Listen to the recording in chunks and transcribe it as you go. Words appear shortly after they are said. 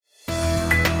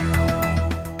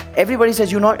Everybody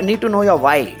says need to know your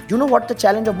why. You know what the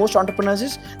challenge of most entrepreneurs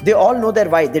is? They all know their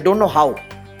why. They don't know how.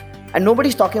 And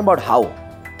nobody's talking about how.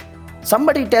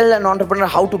 Somebody tell an entrepreneur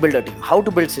how to build a team, how to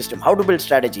build system, how to build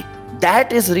strategy.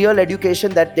 That is real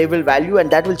education that they will value, and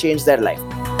that will change their life.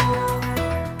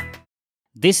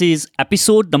 This is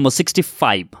episode number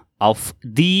 65 of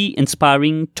The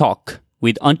Inspiring Talk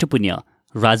with entrepreneur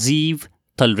Rajiv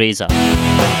Talreja.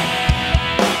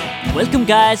 Welcome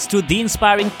guys to The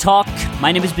Inspiring Talk.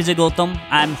 My name is Bijay Gautam.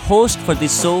 I'm host for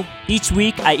this show. Each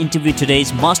week I interview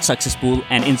today's most successful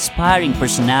and inspiring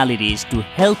personalities to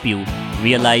help you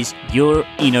realize your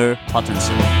inner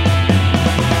potential.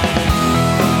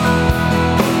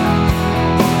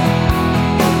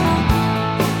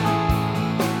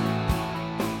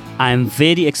 I'm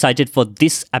very excited for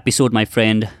this episode, my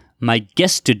friend. My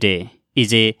guest today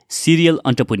is a serial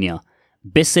entrepreneur,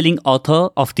 best-selling author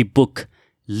of the book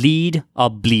Lead or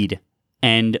Bleed,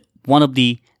 and one of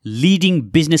the leading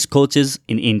business coaches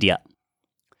in India.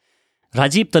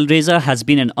 Rajiv Talreja has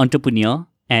been an entrepreneur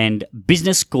and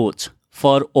business coach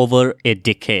for over a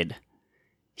decade.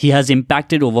 He has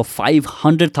impacted over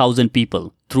 500,000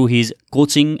 people through his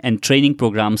coaching and training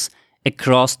programs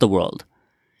across the world.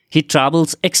 He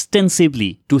travels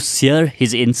extensively to share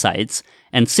his insights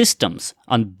and systems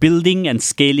on building and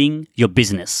scaling your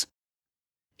business.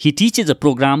 He teaches a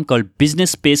program called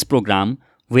Business Space Program,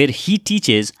 where he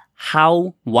teaches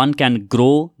how one can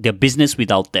grow their business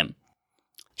without them.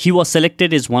 He was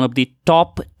selected as one of the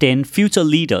top 10 future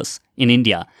leaders in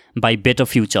India by Better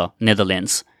Future,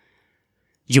 Netherlands.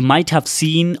 You might have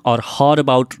seen or heard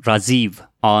about Rajiv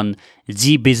on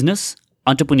G Business,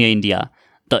 Entrepreneur India,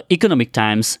 The Economic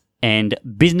Times, and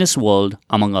Business World,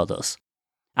 among others.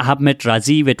 I have met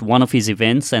Rajiv at one of his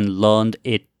events and learned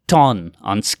a ton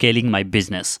on scaling my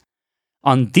business.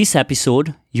 On this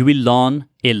episode, you will learn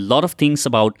a lot of things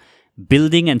about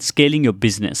building and scaling your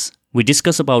business. We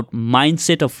discuss about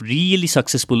mindset of really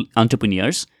successful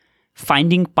entrepreneurs,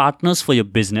 finding partners for your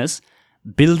business,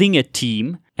 building a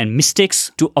team, and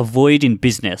mistakes to avoid in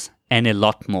business, and a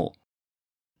lot more.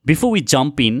 Before we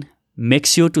jump in, make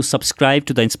sure to subscribe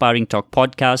to the Inspiring Talk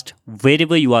podcast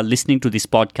wherever you are listening to this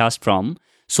podcast from,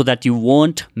 so that you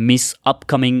won't miss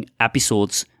upcoming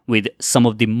episodes with some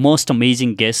of the most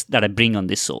amazing guests that I bring on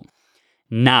this show.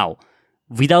 Now,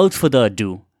 without further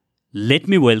ado, let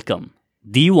me welcome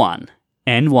the one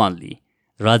and only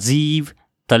Rajiv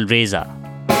Talreja.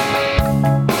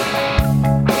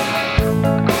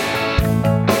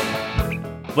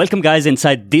 Welcome guys,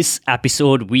 inside this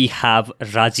episode we have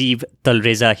Rajiv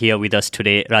Talreja here with us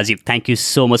today. Rajiv, thank you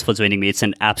so much for joining me. It's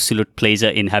an absolute pleasure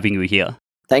in having you here.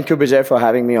 Thank you, Bijay, for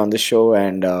having me on the show,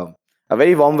 and a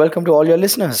very warm welcome to all your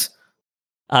listeners.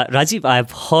 Rajiv,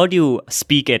 I've heard you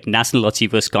speak at National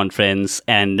Achievers Conference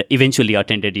and eventually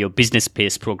attended your Business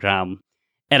Space program.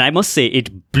 And I must say,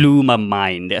 it blew my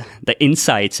mind. The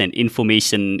insights and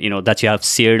information, that you have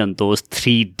shared on those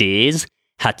 3 days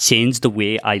had changed the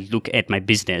way I look at my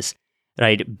business.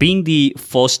 Right? Being the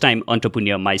first-time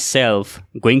entrepreneur myself,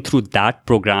 going through that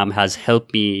program has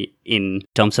helped me in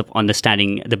terms of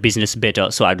understanding the business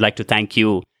better. So I'd like to thank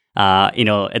you, at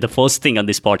the first thing on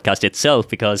this podcast itself,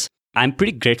 because I'm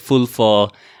pretty grateful for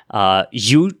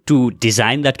you to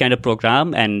design that kind of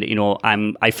program. And,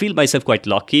 I feel myself quite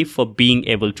lucky for being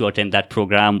able to attend that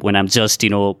program when I'm just,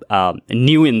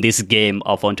 new in this game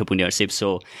of entrepreneurship.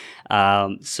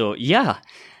 So yeah.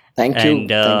 Thank you.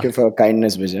 Thank you for your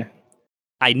kindness, Bijay.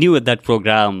 I knew at that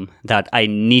program that I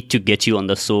need to get you on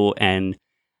the show and,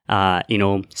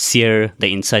 share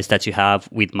the insights that you have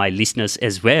with my listeners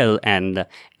as well. And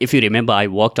if you remember, I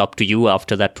walked up to you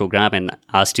after that program and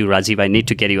asked you, Rajiv, I need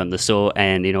to get you on the show,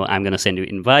 and, I'm going to send you an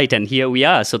invite. And here we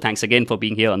are. So thanks again for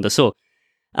being here on the show.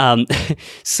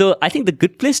 So I think the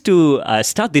good place to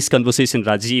start this conversation,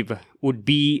 Rajiv, would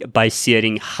be by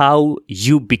sharing how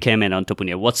you became an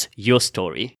entrepreneur. What's your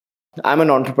story? I'm an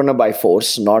entrepreneur by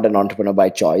force, not an entrepreneur by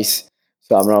choice.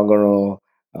 So I'm not going to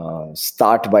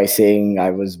start by saying I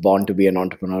was born to be an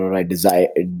entrepreneur, or I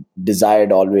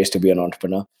desired always to be an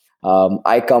entrepreneur.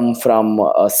 I come from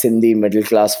a Sindhi middle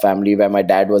class family where my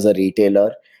dad was a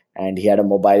retailer and he had a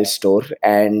mobile store,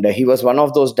 and he was one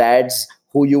of those dads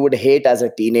who you would hate as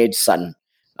a teenage son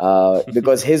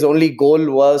because his only goal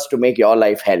was to make your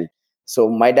life hell. So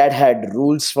my dad had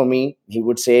rules for me. He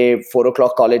would say 4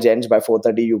 o'clock college ends, by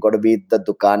 4:30 you got to be at the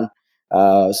dukan.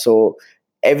 So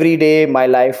every day my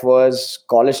life was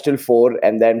college till 4,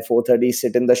 and then 4:30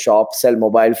 sit in the shop, sell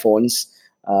mobile phones.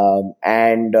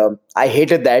 And I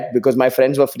hated that because my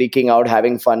friends were freaking out,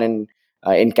 having fun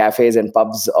in cafes and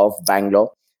pubs of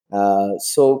Bangalore.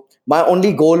 So My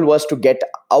only goal was to get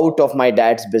out of my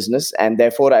dad's business, and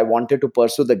therefore I wanted to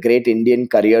pursue the great Indian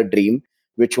career dream,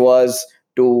 which was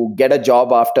to get a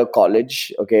job after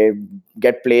college, okay,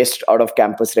 get placed out of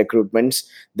campus recruitments,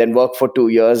 then work for 2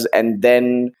 years, and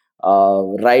then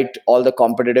write all the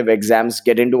competitive exams,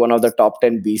 get into one of the top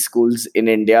 10 B schools in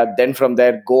India. Then from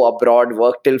there, go abroad,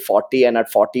 work till 40, and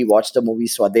at 40, watch the movie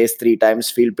Swades 3 times,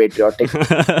 feel patriotic,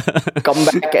 come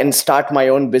back and start my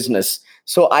own business.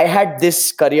 So I had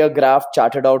this career graph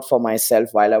charted out for myself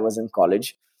while I was in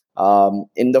college.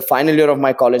 In the final year of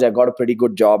my college, I got a pretty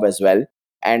good job as well.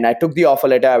 And I took the offer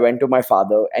letter. I went to my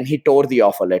father, and he tore the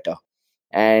offer letter.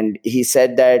 And he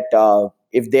said that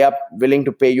if they are willing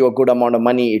to pay you a good amount of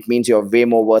money, it means you're way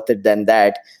more worth it than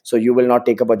that. So you will not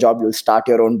take up a job, you'll start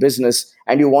your own business,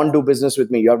 and you won't do business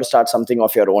with me. You have to start something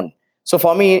of your own. So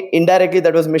for me, indirectly,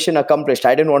 that was mission accomplished.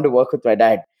 I didn't want to work with my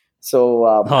dad. So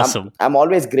Awesome. I'm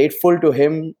always grateful to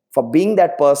him for being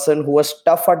that person who was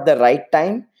tough at the right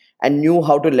time and knew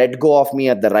how to let go of me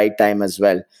at the right time as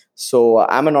well. So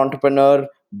I'm an entrepreneur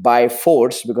by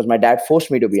force because my dad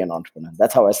forced me to be an entrepreneur.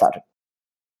 That's how I started.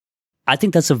 I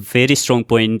think that's a very strong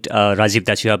point, Rajiv,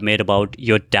 that you have made about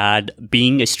your dad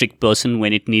being a strict person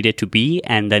when it needed to be,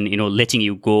 and then letting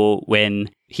you go when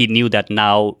he knew that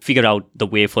now figure out the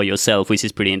way for yourself, which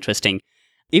is pretty interesting.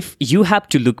 If you have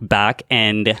to look back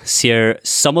and share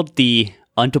some of the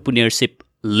entrepreneurship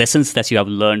lessons that you have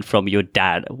learned from your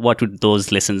dad, what would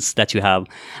those lessons that you have,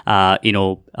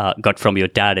 got from your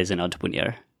dad as an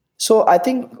entrepreneur? So I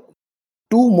think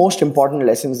two most important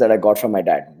lessons that I got from my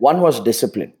dad. One was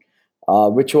discipline,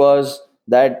 which was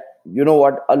that, you know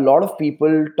what, a lot of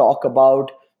people talk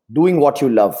about doing what you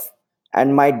love.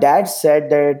 And my dad said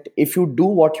that if you do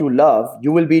what you love,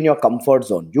 you will be in your comfort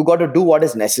zone. You got to do what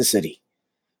is necessary.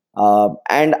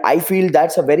 And I feel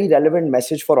that's a very relevant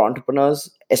message for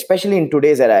entrepreneurs, especially in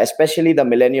today's era, especially the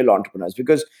millennial entrepreneurs,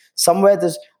 because somewhere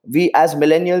this we as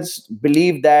millennials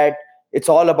believe that it's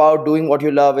all about doing what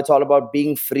you love, it's all about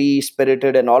being free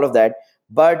spirited and all of that.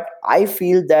 But I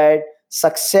feel that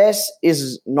success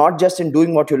is not just in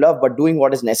doing what you love, but doing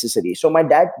what is necessary. So my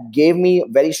dad gave me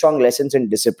very strong lessons in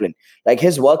discipline. Like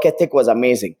his work ethic was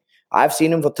amazing. I've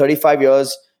seen him for 35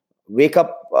 years wake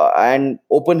up and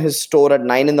open his store at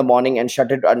 9 in the morning and shut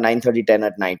it at 9:30, 10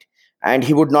 at night, and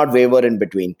he would not waver in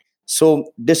between.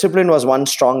 So discipline was one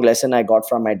strong lesson I got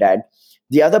from my dad.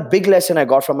 The other big lesson I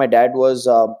got from my dad was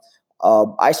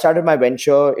I started my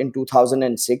venture in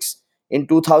 2006. In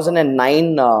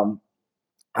 2009,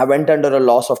 I went under a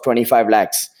loss of 25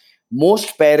 lakhs.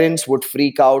 Most parents would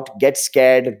freak out, get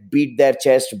scared, beat their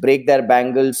chest, break their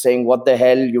bangles, saying, "What the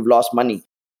hell, you've lost money."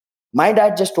 My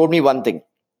dad just told me one thing.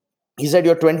 He said,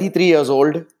 "You're 23 years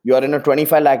old, you are in a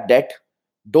 25 lakh debt.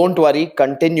 Don't worry,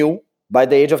 continue. By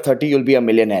the age of 30, you'll be a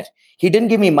millionaire." He didn't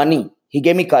give me money, he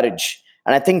gave me courage.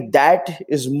 And I think that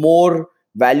is more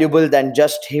valuable than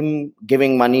just him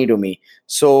giving money to me.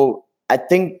 So I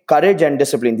think courage and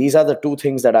discipline, these are the two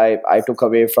things that I took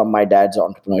away from my dad's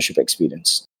entrepreneurship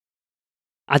experience.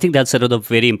 I think that's another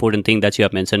very important thing that you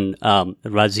have mentioned,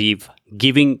 Rajiv,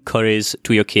 giving courage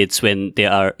to your kids when they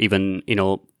are even,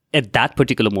 at that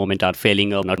particular moment are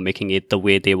failing or not making it the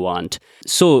way they want.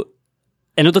 So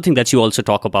another thing that you also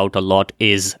talk about a lot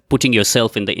is putting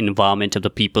yourself in the environment of the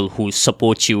people who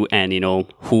support you and,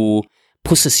 who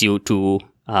pushes you to,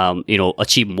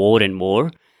 achieve more and more.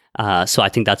 So I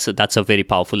think that's a very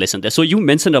powerful lesson there. So you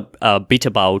mentioned a bit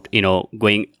about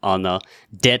going on a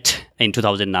debt in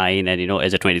 2009, and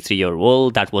as a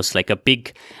 23-year-old, that was like a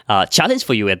big challenge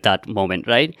for you at that moment,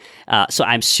 right? So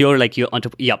I'm sure like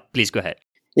yeah, please go ahead.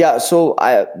 Yeah, so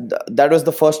that was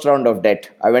the first round of debt.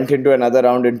 I went into another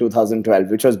round in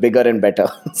 2012, which was bigger and better.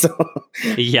 So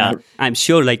Yeah, I'm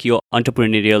sure like your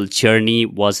entrepreneurial journey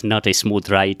was not a smooth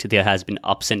ride. There has been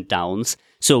ups and downs.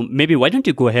 So maybe why don't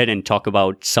you go ahead and talk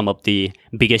about some of the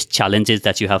biggest challenges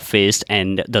that you have faced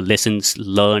and the lessons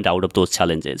learned out of those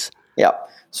challenges? yeah.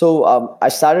 So I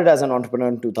started as an entrepreneur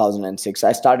in 2006.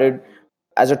 I started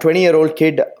as a 20-year-old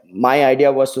kid. My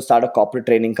idea was to start a corporate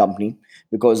training company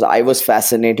because I was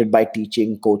fascinated by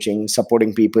teaching, coaching,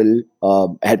 supporting people,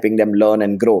 helping them learn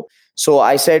and grow. So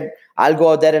I said, I'll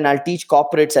go out there and I'll teach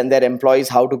corporates and their employees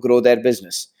how to grow their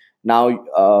business. Now,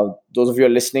 those of you who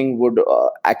are listening would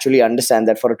actually understand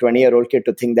that for a 20-year-old kid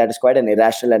to think that is quite an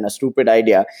irrational and a stupid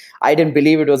idea. I didn't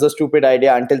believe it was a stupid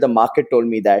idea until the market told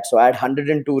me that. So I had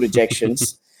 102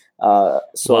 rejections.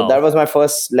 So that Wow. was my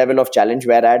first level of challenge,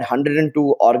 where I had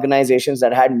 102 organizations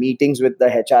that had meetings with the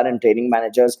HR and training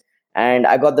managers. And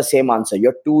I got the same answer: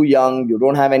 "You're too young, you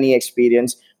don't have any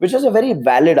experience," which was a very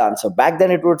valid answer. Back then,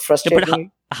 it would Yeah, but frustrate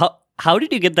me. how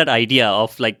did you get that idea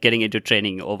of like getting into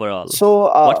training overall? So,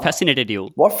 What fascinated you?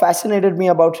 what fascinated me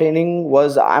about training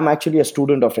was I'm actually a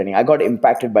student of training. I got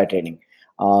impacted by training.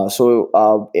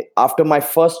 After my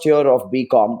first year of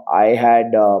BCom, I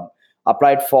had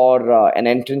applied for an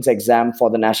entrance exam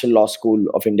for the National Law School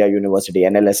of India University,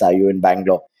 NLSIU in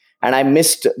Bangalore, and I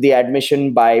missed the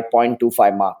admission by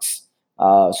 0.25 marks.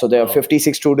 So there are Oh,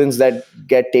 56 students that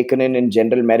get taken in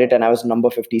general merit, and I was number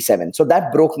 57. So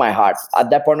that broke my heart. At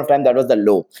that point of time, that was the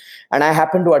low. And I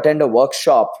happened to attend a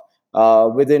workshop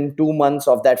within 2 months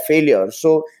of that failure.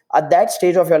 So at that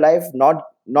stage of your life,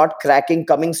 not cracking,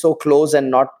 coming so close and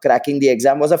not cracking the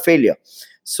exam was a failure.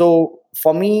 So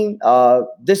for me,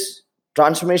 this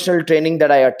transformational training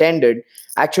that I attended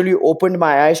actually opened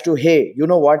my eyes to, hey, you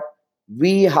know what?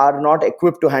 We are not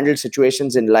equipped to handle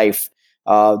situations in life.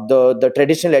 The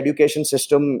traditional education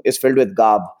system is filled with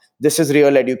garb. This is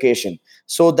real education.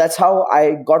 So that's how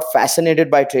I got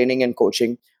fascinated by training and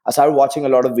coaching. I started watching a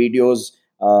lot of videos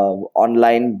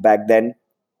online back then,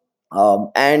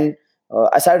 and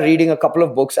I started reading a couple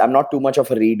of books. I'm not too much of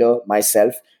a reader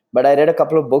myself, but I read a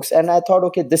couple of books, and I thought,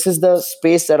 okay, this is the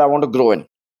space that I want to grow in.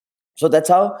 So that's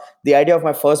how the idea of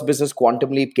my first business,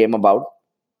 Quantum Leap, came about.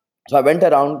 So I went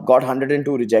around, got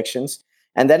 102 rejections,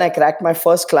 and then I cracked my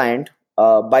first client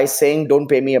by saying, "Don't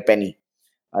pay me a penny."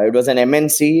 It was an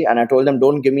MNC, and I told them,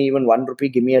 "Don't give me even 1 rupee.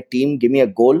 Give me a team. Give me a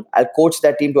goal. I'll coach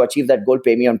that team to achieve that goal.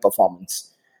 Pay me on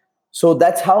performance." So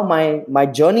that's how my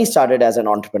journey started as an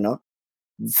entrepreneur.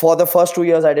 For the first 2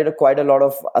 years, I did quite a lot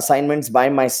of assignments by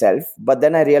myself, but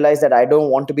then I realized that I don't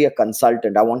want to be a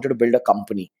consultant. I wanted to build a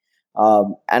company.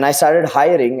 And I started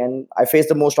hiring, and I faced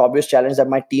the most obvious challenge that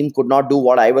my team could not do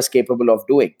what I was capable of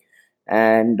doing.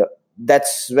 And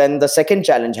that's when the second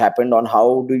challenge happened on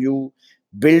how do you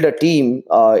build a team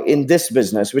in this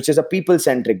business, which is a people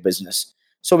centric business.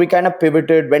 So we kind of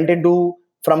pivoted, went into,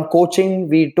 from coaching,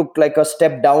 we took like a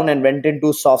step down and went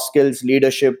into soft skills,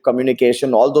 leadership,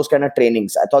 communication, all those kind of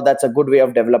trainings. I thought that's a good way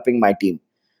of developing my team.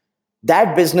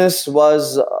 That business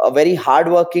was a very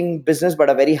hardworking business, but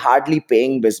a very hardly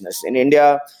paying business. In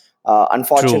India, true,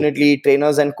 unfortunately,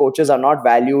 trainers and coaches are not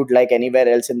valued like anywhere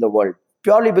else in the world.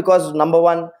 Purely because, number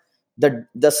one,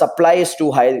 the supply is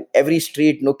too high. Every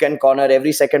street, nook and corner,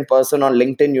 every second person on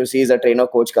LinkedIn you see is a trainer,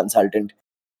 coach, consultant.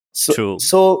 true,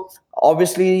 So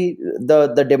obviously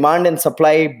the demand and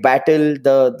supply battle,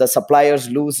 the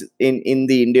suppliers lose in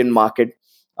the Indian market.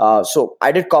 So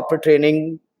I did corporate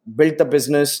training, built the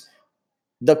business.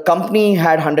 The company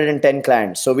had 110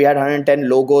 clients, so we had 110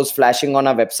 logos flashing on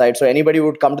our website. So anybody who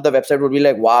would come to the website would be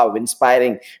like, wow,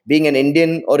 inspiring. Being an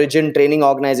Indian origin training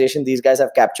organization, these guys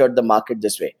have captured the market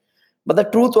this way. But the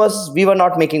truth was, we were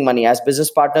not making money. As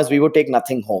business partners, we would take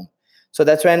nothing home. So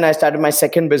that's when I started my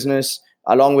second business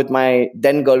along with my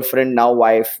then girlfriend, now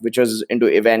wife, which was into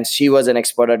events. She was an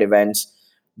expert at events.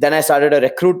 Then I started a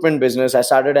recruitment business. I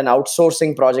started an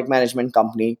outsourcing project management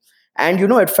company. And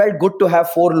it felt good to have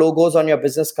four logos on your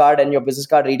business card and your business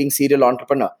card reading serial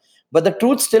entrepreneur. But the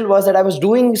truth still was that I was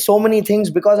doing so many things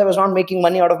because I was not making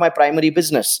money out of my primary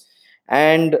business.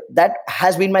 And that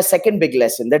has been my second big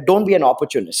lesson, that don't be an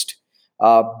opportunist.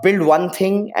 Build one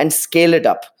thing and scale it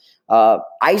up.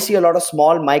 I see a lot of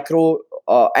small, micro,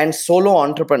 and solo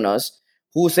entrepreneurs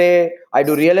who say, I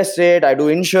do real estate, I do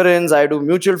insurance, I do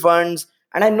mutual funds.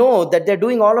 And I know that they're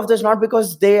doing all of this not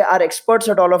because they are experts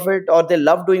at all of it or they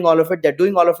love doing all of it. They're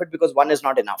doing all of it because one is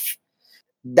not enough,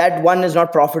 that one is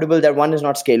not profitable, that one is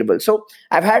not scalable. So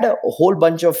I've had a whole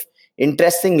bunch of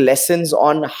interesting lessons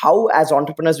on how as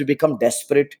entrepreneurs we become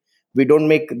desperate, we don't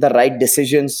make the right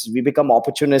decisions, we become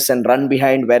opportunists and run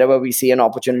behind wherever we see an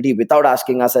opportunity without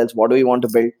asking ourselves what do we want to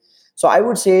build. So I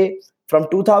would say from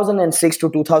 2006 to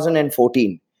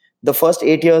 2014, the first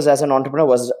 8 years as an entrepreneur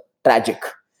was tragic.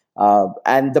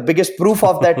 And the biggest proof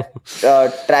of that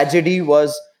tragedy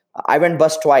was I went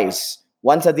bust twice.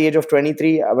 Once at the age of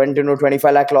 23, I went into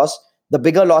 25 lakh loss. The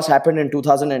bigger loss happened in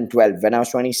 2012 when I was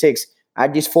 26. I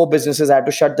had these four businesses. I had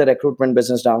to shut the recruitment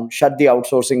business down, shut the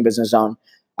outsourcing business down.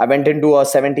 I went into a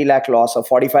 70 lakh loss, a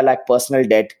 45 lakh personal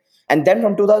debt. And then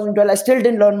from 2012, I still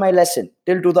didn't learn my lesson.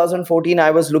 Till 2014, I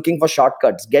was looking for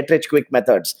shortcuts, get rich quick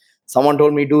methods. Someone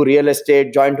told me do real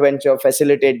estate, joint venture,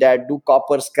 facilitate that, do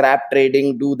copper scrap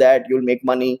trading, do that, you'll make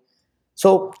money.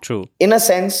 So, true. in a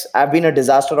sense, I've been a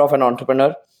disaster of an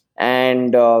entrepreneur.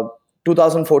 And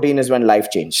 2014 is when life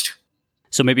changed.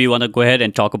 So maybe you want to go ahead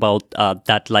and talk about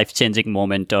that life-changing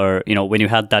moment, or when you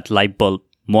had that light bulb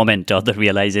moment or the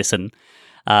realization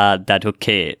that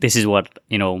okay, this is what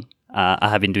I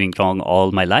have been doing wrong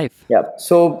all my life. Yeah.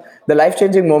 So the life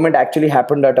changing moment actually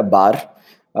happened at a bar.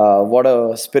 What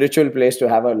a spiritual place to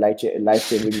have a life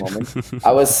changing moment.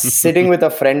 I was sitting with a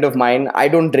friend of mine. I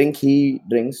don't drink, he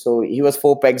drinks. So he was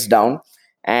four pegs down.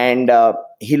 And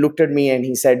he looked at me and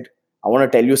he said, I want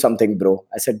to tell you something, bro.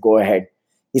 I said, go ahead.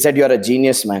 He said, you're a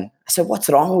genius, man. I said, what's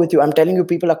wrong with you? I'm telling you,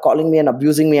 people are calling me and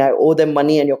abusing me. I owe them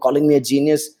money and you're calling me a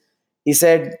genius. He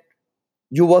said,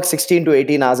 you work 16 to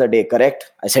 18 hours a day,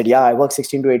 correct? I said, yeah, I work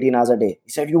 16 to 18 hours a day.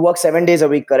 He said, you work 7 days a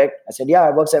week, correct? I said, yeah,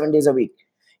 I work 7 days a week.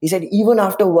 He said, even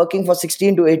after working for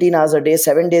 16 to 18 hours a day,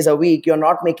 7 days a week, you're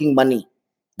not making money.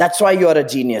 That's why you're a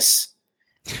genius.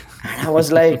 And I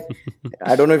was like,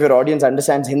 I don't know if your audience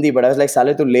understands Hindi, but I was like,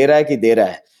 Sale, tu le raha hai ki de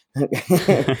raha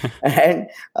hai?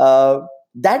 And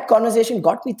that conversation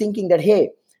got me thinking that, hey,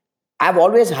 I've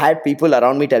always had people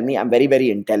around me tell me I'm very, very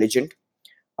intelligent.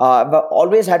 I've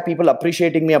always had people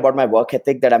appreciating me about my work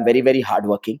ethic, that I'm very, very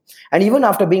hardworking. And even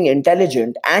after being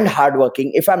intelligent and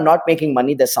hardworking, if I'm not making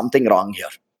money, there's something wrong here.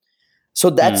 So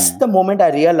that's Hmm. the moment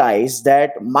I realized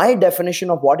that my definition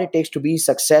of what it takes to be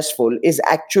successful is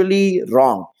actually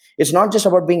wrong. It's not just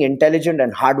about being intelligent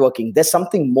and hardworking, there's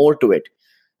something more to it.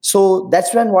 So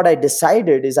that's when what I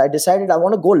decided is, I decided I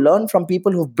want to go learn from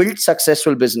people who've built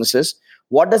successful businesses.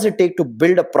 What does it take to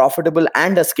build a profitable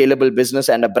and a scalable business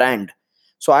and a brand?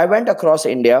 So I went across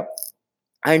India.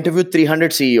 I interviewed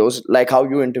 300 CEOs, like how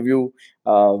you interview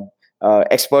uh,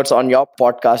 experts on your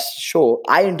podcast show.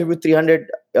 I interviewed 300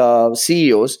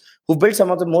 CEOs who built some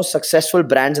of the most successful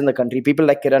brands in the country. People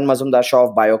like Kiran Mazumdar Shaw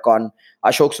of Biocon,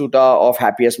 Ashok Suta of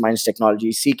Happiest Minds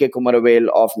Technology, CK Kumaravel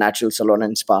of Natural Salon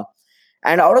and Spa.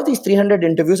 And out of these 300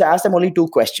 interviews, I asked them only two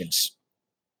questions.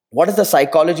 What is the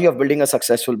psychology of building a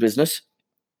successful business?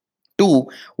 Two,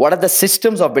 what are the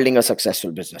systems of building a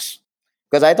successful business?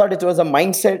 Because I thought it was a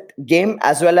mindset game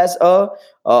as well as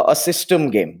a system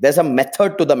game. There's a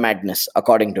method to the madness,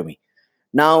 according to me.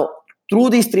 Now, through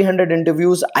these 300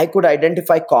 interviews, I could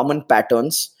identify common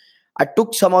patterns. I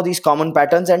took some of these common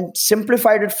patterns and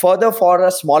simplified it further for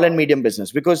a small and medium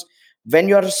business, because when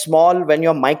you're small, when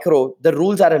you're micro, the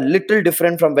rules are a little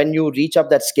different from when you reach up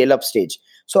that scale up stage.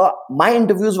 So my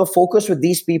interviews were focused with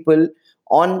these people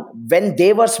on when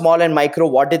they were small and micro,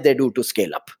 what did they do to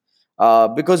scale up?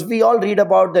 Because we all read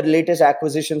about the latest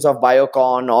acquisitions of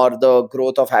Biocon or the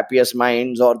growth of Happiest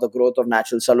Minds or the growth of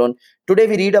Natural Salon. Today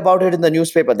we read about it in the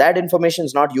newspaper. That information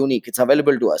is not unique, it's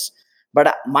available to us.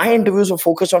 But my interviews were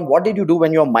focused on what did you do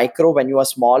when you were micro, when you were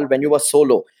small, when you were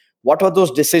solo? What were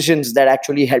those decisions that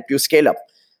actually helped you scale up?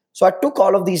 So I took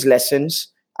all of these lessons,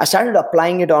 I started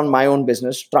applying it on my own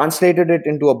business, translated it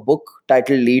into a book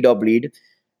titled Lead or Bleed.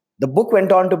 The book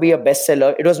went on to be a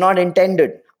bestseller. It was not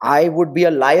intended. I would be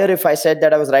a liar if I said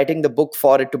that I was writing the book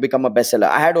for it to become a bestseller.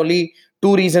 I had only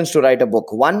two reasons to write a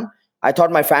book. One, I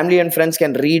thought my family and friends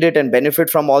can read it and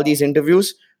benefit from all these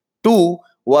interviews. Two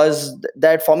was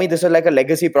that for me, this was like a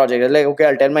legacy project. I was like, okay,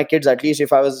 I'll tell my kids, at least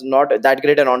if I was not that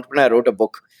great an entrepreneur, I wrote a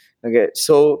book. Okay,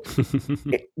 so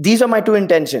these are my two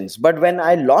intentions. But when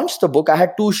I launched the book, I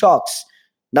had two shocks.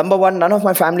 Number one, none of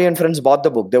my family and friends bought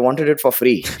the book, they wanted it for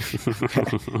free.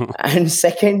 And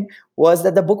second was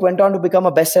that the book went on to become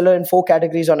a bestseller in four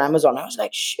categories on Amazon. I was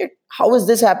like, shit, how is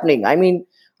this happening? I mean,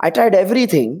 I tried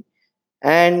everything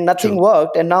and nothing True.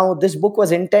 worked. And now this book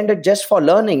was intended just for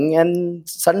learning, and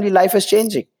suddenly life is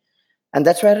changing. And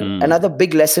that's where Hmm. another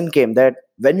big lesson came, that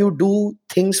when you do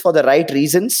things for the right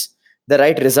reasons, the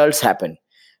right results happen.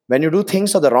 When you do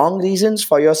things for the wrong reasons,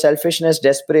 for your selfishness,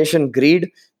 desperation,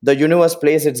 greed, the universe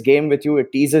plays its game with you.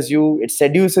 It teases you, it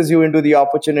seduces you into the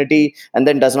opportunity, and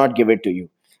then does not give it to you.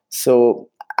 So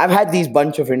I've had these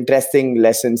bunch of interesting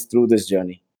lessons through this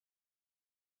journey.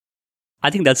 I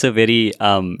think that's a very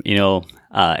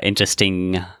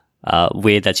interesting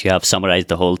way that you have summarized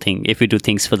the whole thing. If you do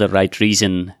things for the right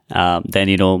reason, then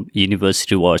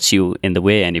universe rewards you in the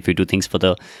way, and if you do things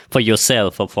for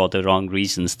yourself or for the wrong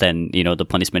reasons, then the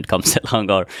punishment comes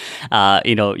along, or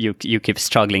you keep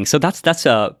struggling. So that's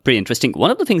pretty interesting.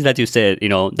 One of the things that you said,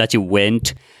 that you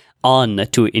went on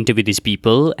to interview these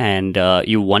people and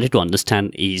you wanted to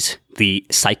understand is the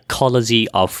psychology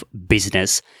of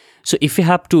business. So if you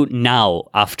have to now,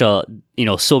 after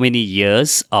so many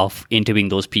years of interviewing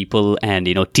those people and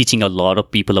teaching a lot of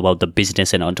people about the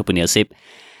business and entrepreneurship,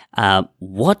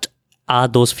 what are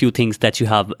those few things that you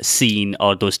have seen,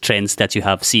 or those trends that you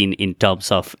have seen in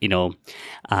terms of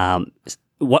um,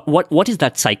 what is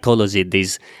that psychology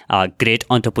these great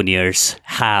entrepreneurs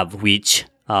have, which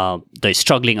the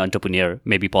struggling entrepreneur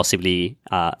maybe possibly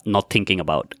not thinking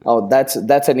about? Oh, that's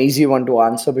an easy one to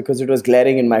answer because it was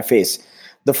glaring in my face.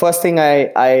 The first thing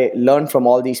I learned from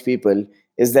all these people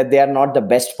is that they are not the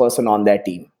best person on their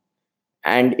team.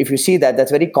 And if you see that,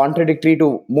 that's very contradictory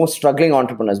to most struggling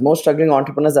entrepreneurs. Most struggling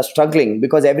entrepreneurs are struggling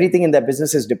because everything in their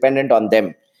business is dependent on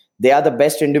them. They are the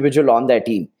best individual on their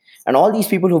team. And all these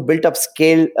people who built up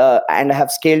scale and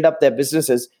have scaled up their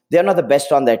businesses, they are not the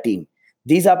best on their team.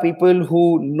 These are people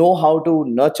who know how to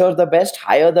nurture the best,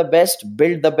 hire the best,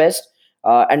 build the best,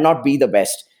 and not be the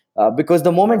best. Because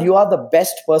the moment you are the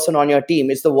best person on your team,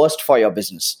 it's the worst for your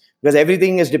business, because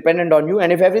everything is dependent on you.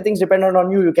 And if everything's dependent on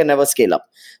you, you can never scale up.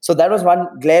 So that was one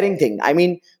glaring thing. I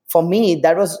mean, for me,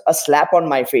 that was a slap on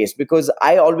my face, because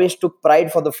I always took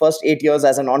pride for the first 8 years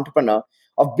as an entrepreneur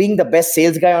of being the best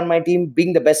sales guy on my team,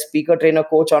 being the best speaker, trainer,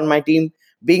 coach on my team,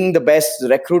 being the best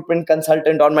recruitment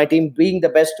consultant on my team, being the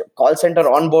best call center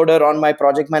onboarder on my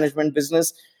project management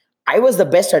business. I was the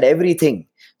best at everything.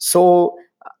 So,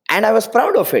 and I was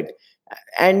proud of it.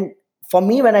 And for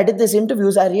me, when I did these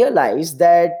interviews, I realized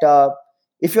that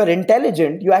if you're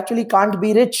intelligent, you actually can't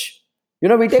be rich.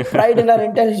 We take pride in our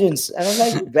intelligence. And I'm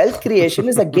like, wealth creation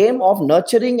is a game of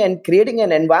nurturing and creating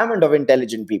an environment of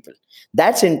intelligent people.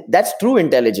 That's true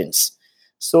intelligence.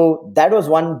 So that was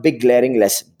one big glaring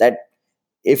lesson, that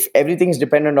if everything is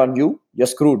dependent on you, you're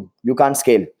screwed. You can't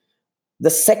scale. The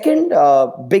second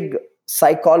big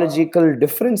psychological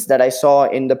difference that I saw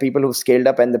in the people who've scaled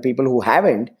up and the people who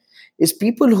haven't is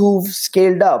people who've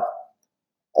scaled up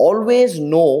always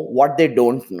know what they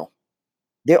don't know.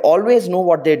 They always know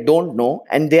what they don't know,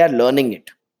 and they are learning it.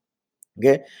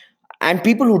 Okay. And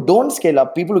people who don't scale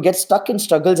up, people who get stuck in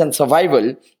struggles and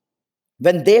survival,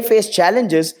 when they face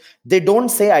challenges, they don't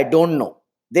say, I don't know.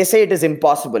 They say it is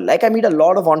impossible. Like, I meet a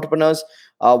lot of entrepreneurs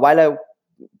while I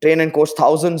train and coach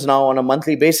thousands now on a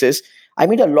monthly basis. I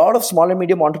meet a lot of small and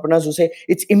medium entrepreneurs who say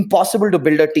it's impossible to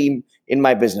build a team in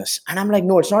my business. And I'm like,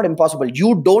 no, it's not impossible.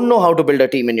 You don't know how to build a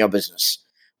team in your business.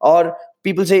 Or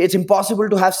people say it's impossible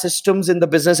to have systems in the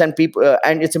business, and people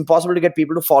and it's impossible to get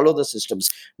people to follow the systems.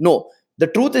 No, the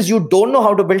truth is you don't know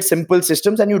how to build simple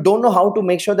systems, and you don't know how to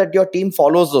make sure that your team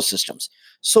follows those systems.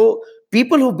 So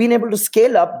people who've been able to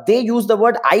scale up, they use the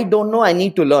word I don't know, I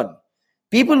need to learn.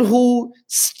 People who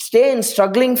stay in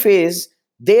struggling phase,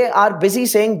 they are busy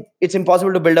saying it's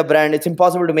impossible to build a brand, it's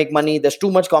impossible to make money, there's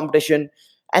too much competition.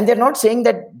 And they're not saying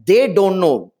that they don't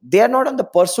know. They are not on the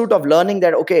pursuit of learning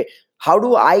that, okay, how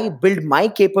do I build my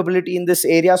capability in this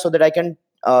area so that I can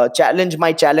challenge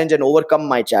my challenge and overcome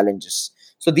my challenges.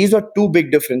 So these are two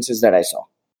big differences that I saw.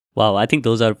 Wow, I think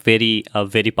those are very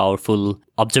powerful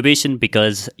observation,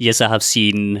 because yes, I have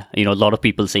seen, a lot of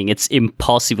people saying it's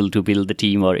impossible to build the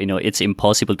team, or, it's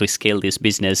impossible to scale this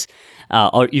business,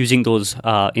 or using those,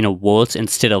 words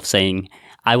instead of saying,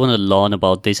 I want to learn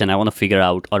about this and I want to figure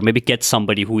out, or maybe get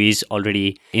somebody who is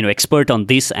already, expert on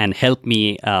this and help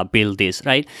me build this,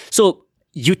 right? So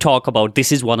you talk about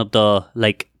this is one of the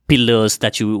like pillars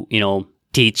that you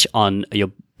teach on your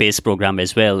base program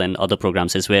as well, and other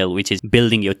programs as well, which is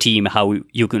building your team, how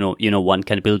one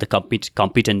can build a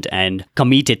competent and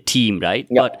committed team, right?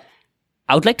 Yeah. But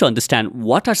I would like to understand,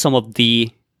 what are some of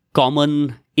the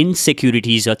common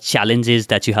insecurities or challenges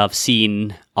that you have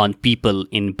seen on people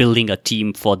in building a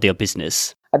team for their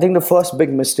business? I think the first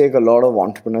big mistake a lot of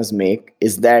entrepreneurs make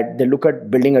is that they look at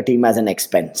building a team as an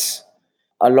expense.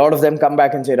 A lot of them come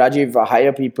back and say, Rajiv,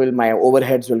 hire people, my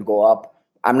overheads will go up.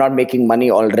 I'm not making money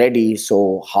already,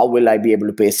 so how will I be able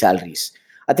to pay salaries?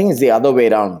 I think it's the other way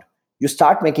around. You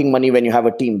start making money when you have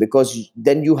a team, because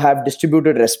then you have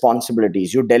distributed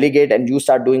responsibilities. You delegate and you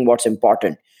start doing what's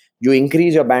important. You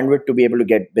increase your bandwidth to be able to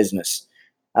get business.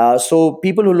 So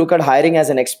people who look at hiring as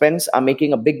an expense are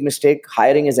making a big mistake.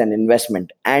 Hiring is an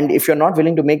investment. And if you're not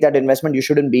willing to make that investment, you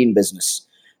shouldn't be in business.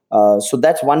 So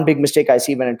that's one big mistake I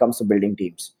see when it comes to building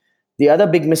teams. The other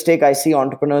big mistake I see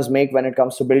entrepreneurs make when it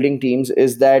comes to building teams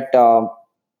is that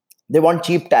they want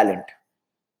cheap talent.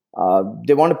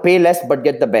 They want to pay less but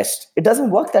get the best. It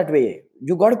doesn't work that way.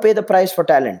 You got to pay the price for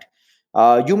talent.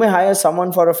 You may hire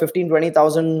someone for a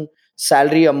 15-20,000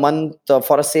 salary a month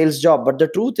for a sales job, but the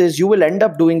truth is you will end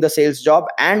up doing the sales job,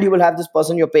 and you will have this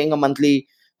person you're paying a monthly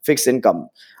fixed income.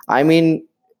 I mean,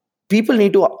 people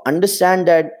need to understand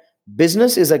that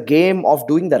business is a game of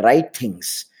doing the right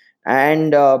things.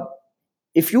 And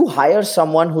if you hire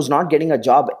someone who's not getting a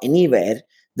job anywhere,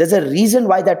 there's a reason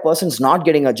why that person's not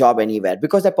getting a job anywhere,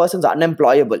 because that person's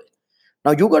unemployable.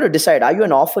 Now you got to decide, are you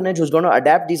an orphanage who's going to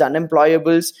adapt these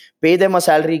unemployables, pay them a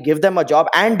salary, give them a job,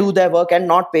 and do their work and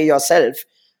not pay yourself?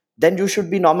 Then you should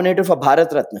be nominated for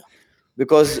Bharat Ratna,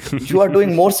 because you are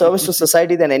doing more service to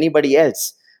society than anybody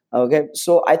else. Okay.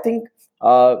 So I think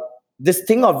this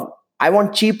thing of I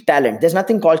want cheap talent, there's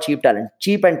nothing called cheap talent.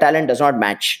 Cheap and talent does not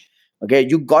match. Okay.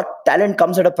 You got talent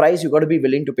comes at a price, you got to be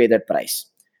willing to pay that price.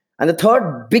 And the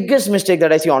third biggest mistake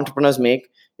that I see entrepreneurs make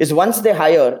is once they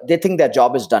hire, they think their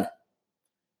job is done.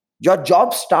 Your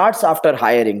job starts after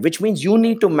hiring, which means you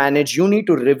need to manage, you need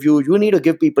to review, you need to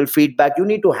give people feedback, you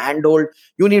need to handhold,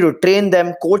 you need to train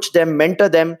them, coach them, mentor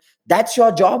them. That's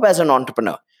your job as an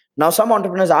entrepreneur. Now, some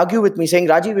entrepreneurs argue with me saying,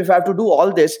 Rajiv, if I have to do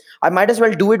all this, I might as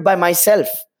well do it by myself.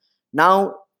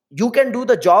 Now, you can do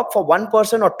the job for one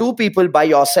person or two people by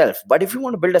yourself. But if you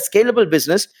want to build a scalable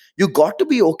business, you got to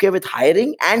be okay with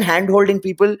hiring and handholding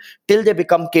people till they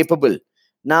become capable.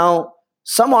 Now,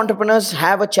 some entrepreneurs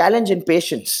have a challenge in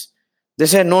patience. They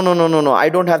say, no, no, no, no, no, I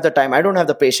don't have the time. I don't have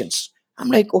the patience. I'm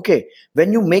like, okay,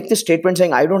 when you make this statement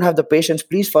saying, I don't have the patience,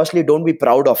 please, firstly, don't be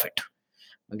proud of it.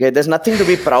 Okay, there's nothing to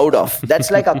be proud of. That's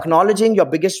like acknowledging your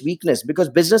biggest weakness, because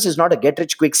business is not a get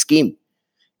rich quick scheme.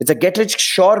 It's a get rich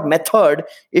sure method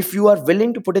if you are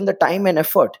willing to put in the time and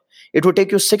effort. It would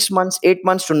take you 6 months, 8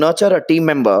 months to nurture a team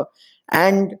member.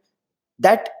 And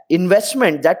that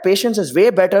investment, that patience is way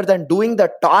better than doing the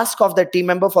task of the team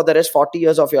member for the rest 40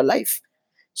 years of your life.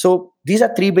 So these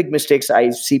are three big mistakes I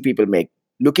see people make: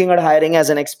 looking at hiring as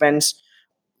an expense,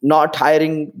 not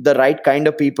hiring the right kind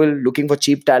of people, looking for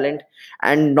cheap talent,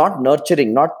 and not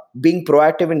nurturing, not being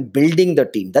proactive in building the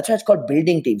team. That's why it's called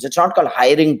building teams. It's not called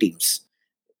hiring teams.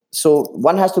 So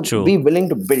one has to True. be willing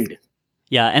to build.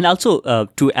 Yeah, and also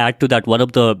to add to that, one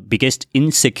of the biggest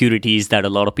insecurities that a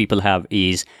lot of people have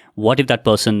is, what if that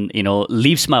person,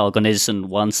 leaves my organization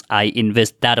once I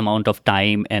invest that amount of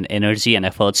time and energy and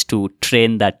efforts to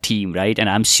train that team, right? And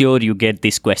I'm sure you get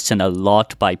this question a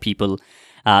lot by people.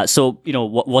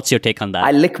 What's your take on that?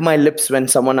 I lick my lips when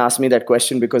someone asks me that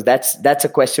question, because that's a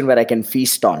question where I can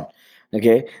feast on.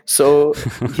 Okay, so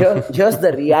here's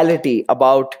the reality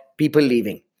about people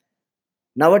leaving.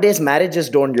 Nowadays, marriages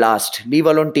don't last, leave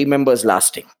alone team members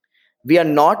lasting. We are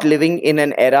not living in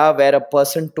an era where a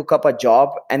person took up a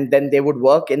job and then they would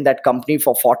work in that company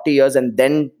for 40 years and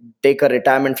then take a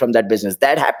retirement from that business.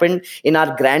 That happened in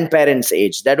our grandparents'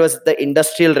 age. That was the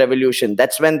industrial revolution.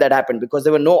 That's when that happened, because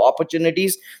there were no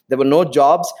opportunities, there were no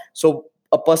jobs. So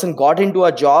a person got into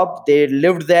a job, they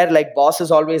lived there, like boss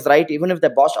is always right. Even if the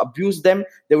boss abused them,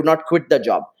 they would not quit the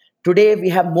job. Today, we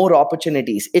have more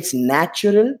opportunities. It's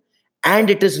natural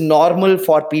and it is normal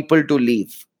for people to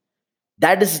leave.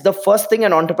 That is the first thing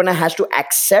an entrepreneur has to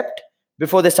accept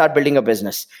before they start building a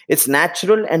business. It's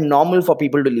natural and normal for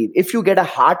people to leave. If you get a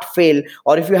heart fail,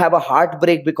 or if you have a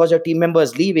heartbreak because your team member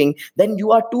is leaving, then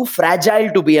you are too fragile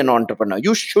to be an entrepreneur.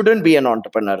 You shouldn't be an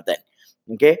entrepreneur then.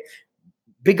 Okay.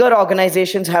 Bigger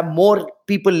organizations have more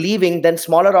people leaving than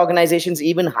smaller organizations,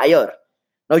 even higher.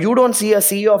 Now, you don't see a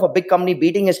CEO of a big company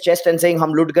beating his chest and saying,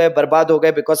 hum lut gaye, barbad ho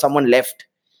gaye because someone left.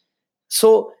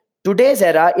 So, today's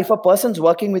era, if a person's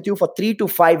working with you for 3 to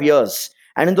 5 years,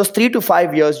 and in those 3 to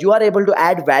 5 years, you are able to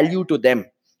add value to them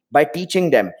by teaching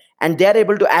them, and they are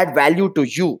able to add value to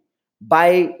you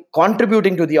by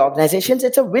contributing to the organizations,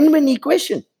 it's a win win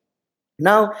equation.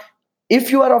 Now, if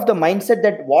you are of the mindset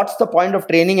that what's the point of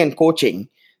training and coaching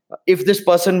if this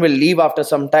person will leave after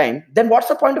some time, then what's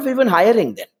the point of even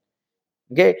hiring them?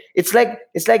 Okay, it's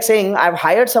like saying, I've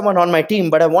hired someone on my team,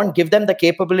 but I won't give them the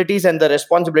capabilities and the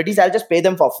responsibilities. I'll just pay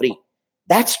them for free.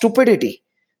 That's stupidity.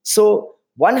 So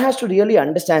one has to really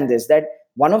understand this, that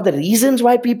one of the reasons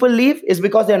why people leave is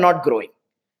because they're not growing.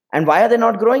 And why are they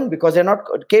not growing? Because they're not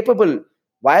capable.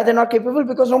 Why are they not capable?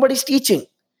 Because nobody's teaching.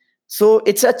 So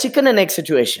it's a chicken and egg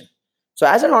situation. So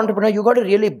as an entrepreneur, you got to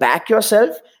really back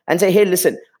yourself and say, hey,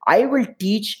 listen, I will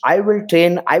teach, I will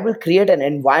train, I will create an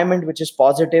environment which is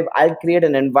positive. I'll create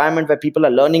an environment where people are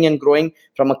learning and growing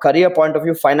from a career point of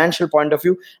view, financial point of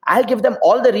view. I'll give them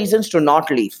all the reasons to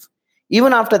not leave.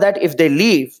 Even after that, if they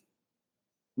leave,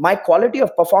 my quality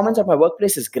of performance at my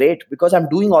workplace is great because I'm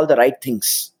doing all the right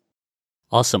things.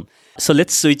 Awesome. So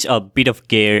let's switch a bit of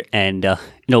gear. And,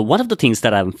 one of the things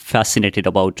that I'm fascinated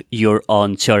about your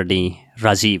own journey,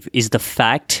 Rajiv, is the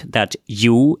fact that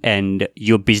you and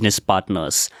your business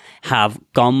partners have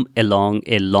come along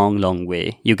a long, long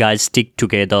way. You guys stick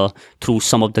together through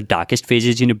some of the darkest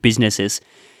phases in your businesses.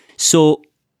 So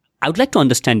I would like to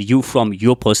understand you from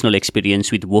your personal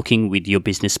experience with working with your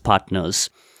business partners.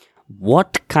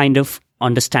 What kind of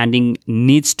understanding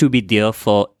needs to be there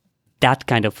for that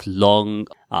kind of long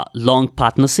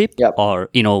partnership, Yep. or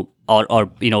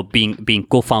being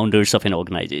co-founders of an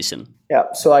organization? Yeah,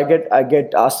 so I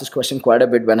get asked this question quite a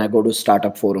bit when I go to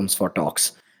startup forums for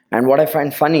talks. And what I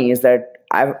find funny is that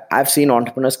I've seen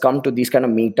entrepreneurs come to these kind of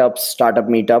meetups, startup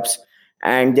meetups,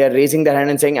 and they're raising their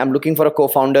hand and saying, "I'm looking for a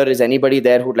co-founder. Is anybody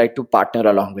there who'd like to partner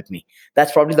along with me?"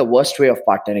 That's probably the worst way of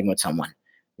partnering with someone,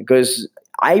 because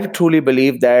I truly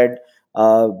believe that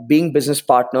being business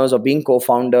partners or being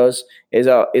co-founders is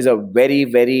a very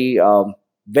very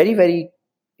very very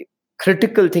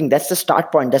critical thing. That's the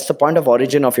start point. That's the point of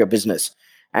origin of your business.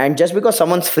 And just because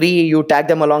someone's free, you tag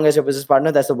them along as your business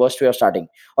partner, that's the worst way of starting.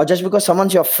 Or just because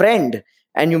someone's your friend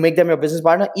and you make them your business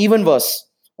partner, even worse.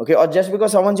 Okay. Or just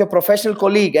because someone's your professional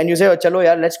colleague and you say, oh, chalo,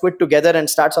 yaar, let's quit together and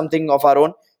start something of our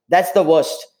own, that's the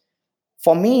worst.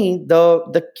 For me,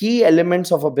 the key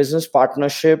elements of a business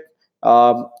partnership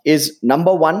is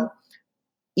number one,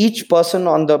 each person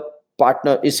on the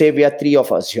partner is, say we are three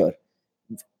of us here,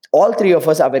 all three of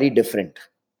us are very different,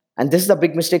 and this is the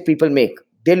big mistake people make.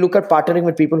 They look at partnering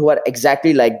with people who are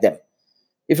exactly like them.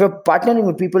 If you're partnering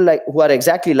with people like who are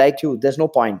exactly like you, there's no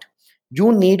point.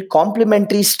 You need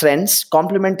complementary strengths,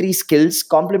 complementary skills,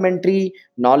 complementary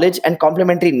knowledge, and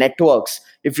complementary networks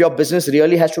if your business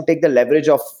really has to take the leverage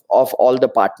of all the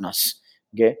partners.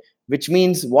 Okay, which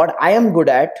means what I am good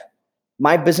at,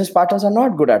 my business partners are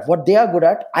not good at. What they are good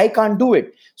at, I can't do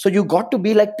it. So you got to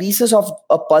be like pieces of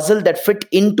a puzzle that fit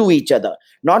into each other,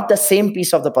 not the same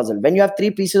piece of the puzzle. When you have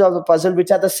three pieces of the puzzle which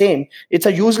are the same, it's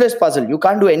a useless puzzle. You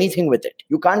can't do anything with it.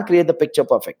 You can't create the picture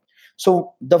perfect.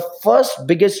 So the first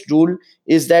biggest rule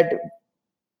is that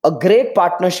a great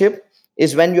partnership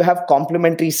is when you have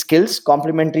complementary skills,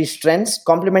 complementary strengths,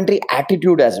 complementary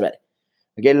attitude as well.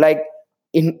 Okay, like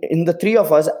in the three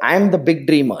of us, I am the big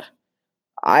dreamer.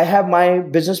 I have my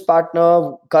business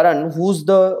partner Karan, who's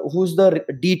the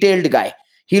detailed guy.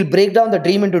 He'll break down the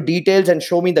dream into details and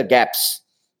show me the gaps.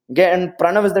 Okay, and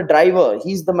Pranav is the driver.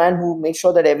 He's the man who makes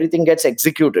sure that everything gets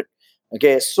executed.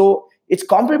 Okay, so it's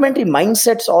complementary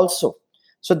mindsets also.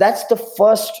 So that's the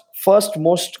first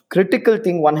most critical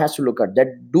thing one has to look at.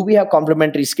 That do we have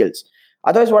complementary skills?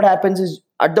 Otherwise, what happens is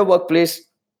at the workplace,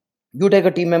 you take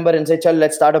a team member and say, Chal,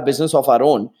 let's start a business of our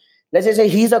own. Let's just say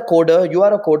he's a coder, you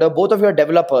are a coder, both of you are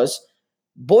developers.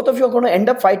 Both of you are going to end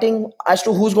up fighting as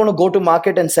to who's going to go to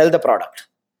market and sell the product.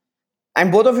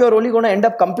 And both of you are only going to end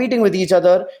up competing with each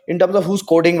other in terms of who's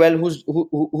coding well,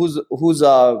 who's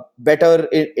better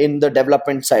in the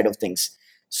development side of things.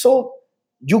 So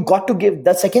you got to give,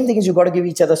 the second thing is you got to give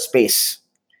each other space,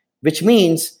 which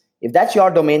means if that's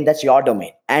your domain, that's your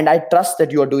domain. And I trust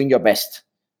that you are doing your best.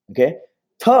 Okay.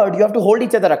 Third, you have to hold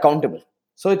each other accountable.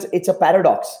 So it's a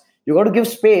paradox. You got to give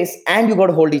space and you got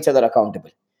to hold each other accountable,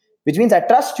 which means I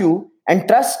trust you. And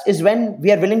trust is when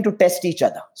we are willing to test each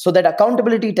other. So that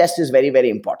accountability test is very, very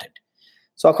important.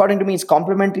 So according to me, it's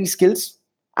complementary skills,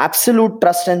 absolute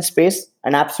trust and space,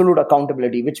 and absolute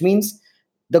accountability, which means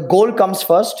the goal comes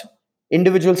first,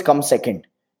 individuals come second.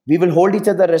 We will hold each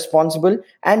other responsible,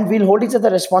 and we'll hold each other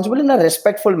responsible in a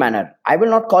respectful manner. I will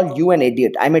not call you an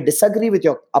idiot. I may disagree with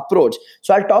your approach.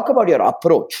 So I'll talk about your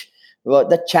approach.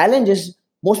 The challenge is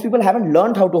most people haven't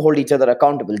learned how to hold each other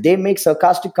accountable. They make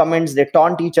sarcastic comments, they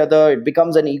taunt each other, it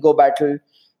becomes an ego battle,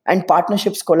 and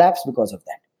partnerships collapse because of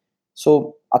that.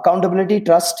 So, accountability,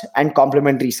 trust, and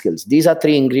complementary skills. These are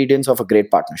three ingredients of a great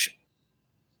partnership.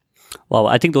 Wow,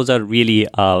 I think those are really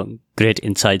great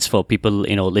insights for people,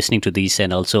 listening to these,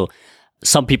 and also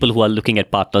some people who are looking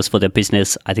at partners for their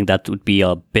business. I think that would be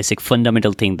a basic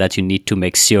fundamental thing that you need to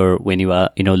make sure when you are,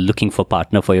 looking for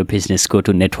partner for your business. Go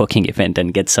to networking event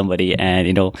and get somebody,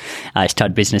 and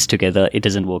start business together. It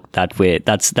doesn't work that way.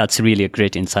 That's really a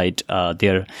great insight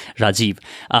there, Rajiv.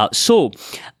 So,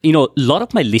 a lot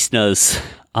of my listeners,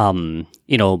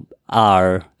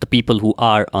 are the people who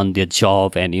are on their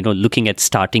job and looking at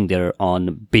starting their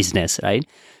own business, right?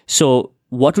 So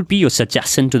what would be your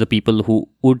suggestion to the people who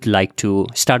would like to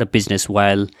start a business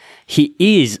while he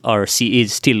is or she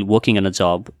is still working on a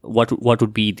job? What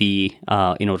would be the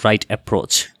right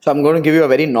approach? So I'm going to give you a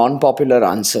very non-popular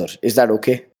answer. Is that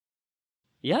okay?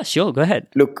 Yeah, sure. Go ahead.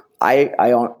 Look, I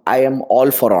am all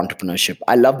for entrepreneurship.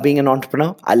 I love being an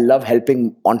entrepreneur. I love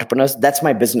helping entrepreneurs. That's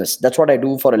my business. That's what I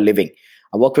do for a living.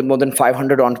 I work with more than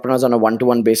 500 entrepreneurs on a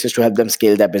one-to-one basis to help them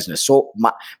scale their business. So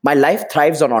my life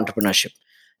thrives on entrepreneurship.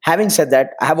 Having said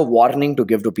that, I have a warning to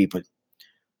give to people.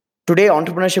 Today,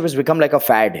 entrepreneurship has become like a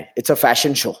fad. It's a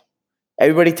fashion show.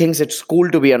 Everybody thinks it's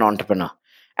cool to be an entrepreneur.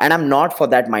 And I'm not for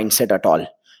that mindset at all.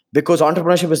 Because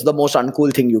entrepreneurship is the most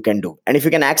uncool thing you can do. And if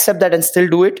you can accept that and still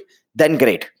do it, then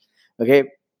great. Okay.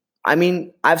 I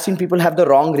mean, I've seen people have the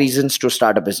wrong reasons to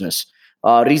start a business.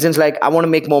 Reasons like, I want to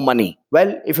make more money.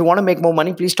 Well, if you want to make more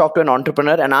money, please talk to an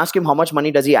entrepreneur and ask him how much money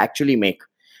does he actually make.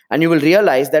 And you will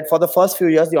realize that for the first few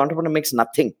years, the entrepreneur makes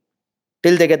nothing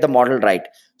till they get the model right.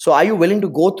 So are you willing to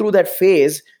go through that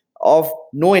phase of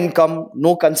no income,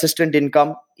 no consistent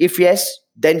income? If yes,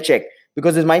 then check.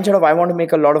 Because this mindset of I want to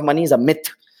make a lot of money is a myth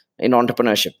in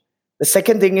entrepreneurship. The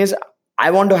second thing is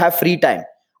I want to have free time.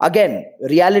 Again,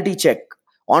 reality check.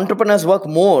 Entrepreneurs work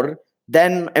more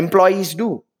than employees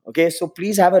do. Okay, so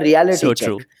please have a reality So check.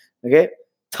 true. Okay.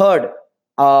 Third,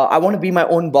 I want to be my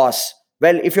own boss.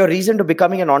 Well, if your reason to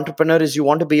becoming an entrepreneur is you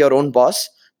want to be your own boss,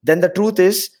 then the truth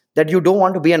is that you don't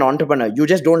want to be an entrepreneur. You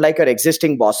just don't like your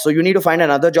existing boss. So you need to find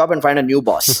another job and find a new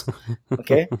boss.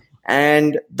 Okay.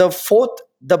 And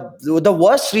the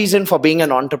worst reason for being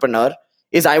an entrepreneur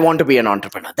is I want to be an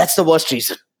entrepreneur. That's the worst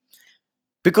reason,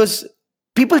 because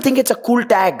people think it's a cool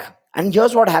tag. And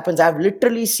here's what happens. I've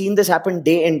literally seen this happen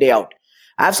day in, day out.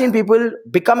 I've seen people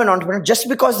become an entrepreneur just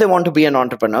because they want to be an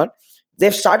entrepreneur.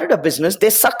 They've started a business, they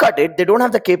suck at it, they don't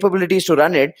have the capabilities to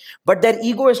run it, but their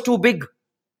ego is too big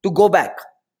to go back.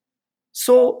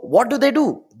 So what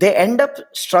do? They end up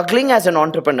struggling as an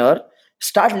entrepreneur,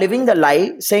 start living the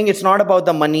lie, saying it's not about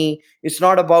the money, it's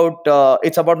not about,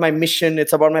 it's about my mission,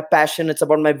 it's about my passion, it's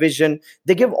about my vision.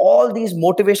 They give all these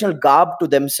motivational garb to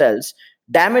themselves,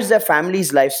 damage their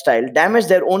family's lifestyle, damage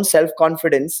their own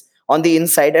self-confidence on the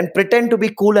inside, and pretend to be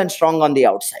cool and strong on the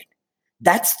outside.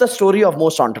 That's the story of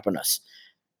most entrepreneurs.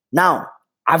 Now,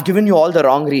 I've given you all the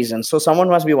wrong reasons. So someone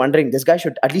must be wondering, this guy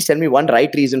should at least tell me one right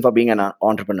reason for being an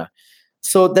entrepreneur.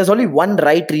 So there's only one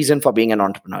right reason for being an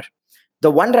entrepreneur.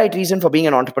 The one right reason for being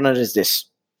an entrepreneur is this.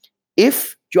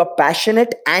 If you're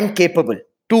passionate and capable,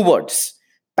 two words,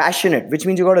 passionate, which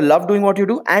means you got to love doing what you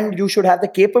do, and you should have the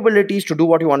capabilities to do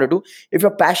what you want to do. If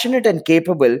you're passionate and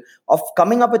capable of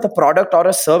coming up with a product or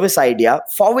a service idea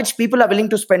for which people are willing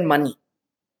to spend money.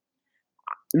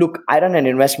 Look, I run an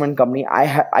investment company.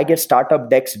 I get startup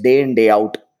decks day in, day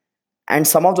out. And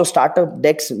some of those startup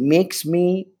decks makes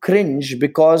me cringe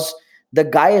because the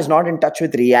guy is not in touch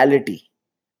with reality.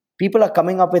 People are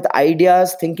coming up with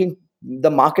ideas thinking the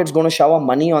market's going to shower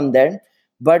money on them,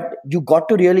 but you got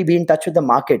to really be in touch with the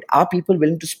market. Are people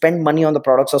willing to spend money on the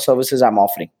products or services I'm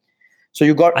offering? So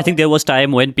you got, I think there was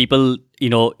time when people,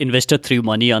 invested threw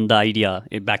money on the idea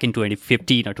back in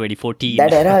 2015 or 2014.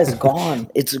 that era is gone.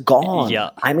 It's gone.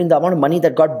 Yeah. I mean, the amount of money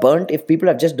that got burnt, if people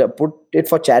have just put it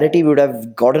for charity, we would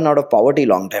have gotten out of poverty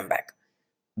long time back.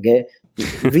 Okay.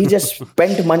 We just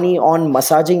spent money on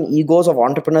massaging egos of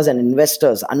entrepreneurs and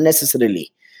investors unnecessarily.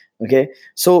 Okay.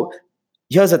 So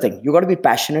here's the thing. You got to be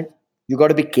passionate. You got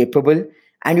to be capable,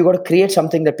 and you got to create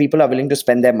something that people are willing to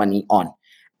spend their money on.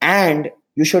 And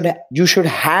you should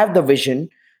have the vision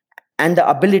and the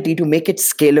ability to make it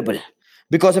scalable.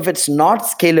 Because if it's not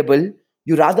scalable,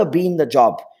 you rather be in the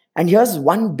job. And here's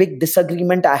one big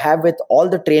disagreement I have with all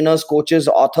the trainers, coaches,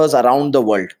 authors around the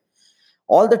world.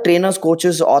 All the trainers,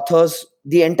 coaches, authors,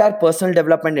 the entire personal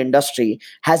development industry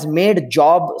has made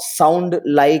job sound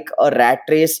like a rat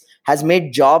race, has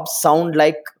made jobs sound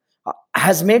like,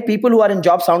 has made people who are in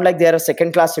jobs sound like they are a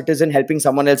second class citizen helping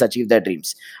someone else achieve their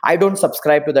dreams. I don't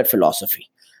subscribe to that philosophy.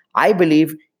 I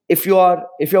believe if your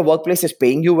workplace is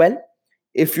paying you well,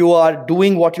 if you are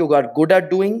doing what you are good at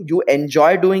doing, you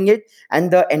enjoy doing it,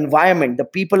 and the environment, the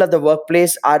people at the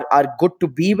workplace are good to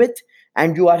be with,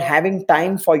 and you are having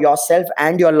time for yourself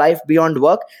and your life beyond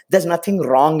work, there's nothing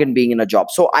wrong in being in a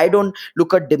job. So I don't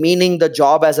look at demeaning the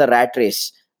job as a rat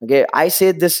race. Okay, I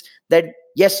say this, that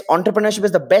yes, entrepreneurship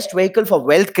is the best vehicle for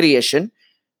wealth creation.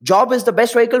 Job is the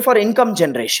best vehicle for income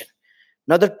generation.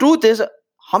 Now the truth is,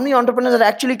 how many entrepreneurs are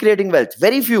actually creating wealth?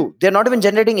 Very few. They're not even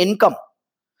generating income.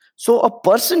 So a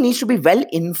person needs to be well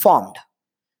informed,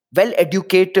 well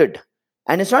educated.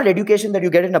 And it's not education that you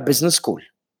get in a business school.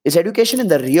 It's education in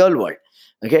the real world.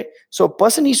 Okay. So a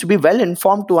person needs to be well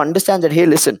informed to understand that, hey,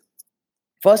 listen,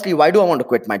 firstly, why do I want to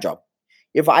quit my job?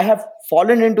 If I have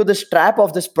fallen into this trap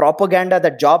of this propaganda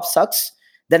that job sucks,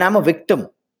 then I'm a victim.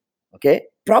 Okay.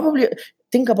 Probably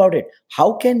think about it.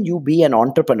 How can you be an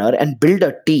entrepreneur and build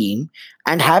a team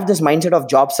and have this mindset of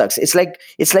job sucks? It's like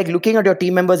looking at your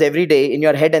team members every day in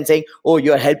your head and saying, oh,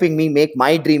 you're helping me make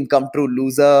my dream come true,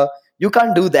 loser. You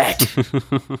can't do that.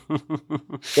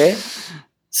 Okay.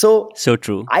 So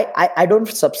true. I don't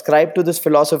subscribe to this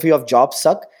philosophy of job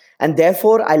suck. And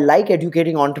therefore, I like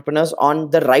educating entrepreneurs on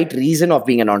the right reason of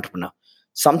being an entrepreneur.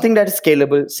 Something that is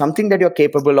scalable, something that you're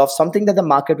capable of, something that the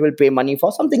market will pay money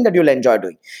for, something that you'll enjoy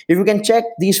doing. If you can check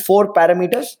these 4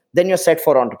 parameters, then you're set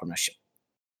for entrepreneurship.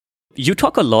 You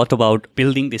talk a lot about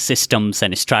building the systems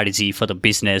and strategy for the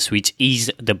business, which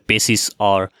is the basis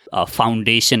or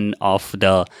foundation of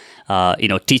the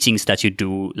teachings that you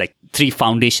do, like 3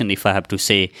 foundation, if I have to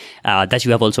say, that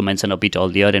you have also mentioned a bit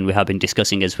earlier, and we have been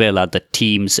discussing as well, are the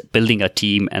teams, building a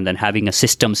team, and then having a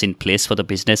systems in place for the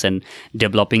business and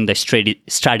developing the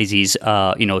strategies,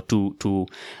 to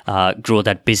grow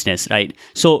that business, right?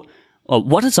 So,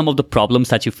 what are some of the problems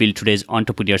that you feel today's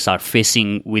entrepreneurs are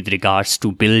facing with regards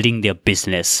to building their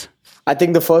business? I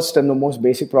think the first and the most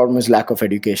basic problem is lack of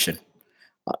education.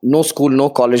 No school, no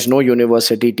college, no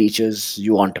university teaches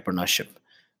you entrepreneurship.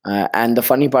 And the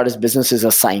funny part is, business is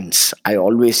a science. I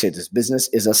always say this: business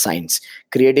is a science.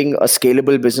 Creating a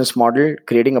scalable business model,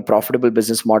 creating a profitable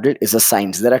business model is a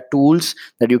science. There are tools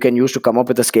that you can use to come up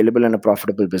with a scalable and a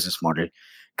profitable business model.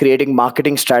 Creating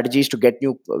marketing strategies to get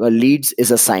new leads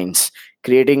is a science.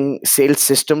 Creating sales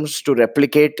systems to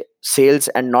replicate sales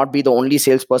and not be the only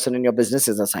salesperson in your business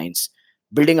is a science.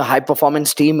 Building a high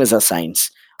performance team is a science.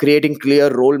 Creating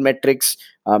clear role metrics,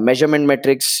 measurement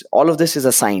metrics, all of this is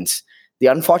a science. The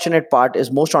unfortunate part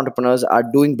is most entrepreneurs are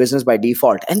doing business by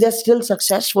default and they're still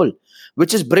successful,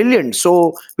 which is brilliant.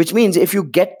 So, which means if you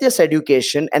get this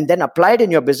education and then apply it in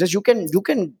your business, you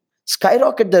can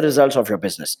skyrocket the results of your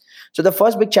business. So the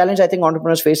first big challenge I think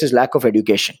entrepreneurs face is lack of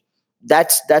education.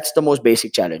 That's the most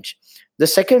basic challenge. The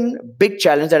second big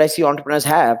challenge that I see entrepreneurs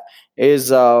have is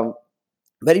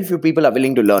very few people are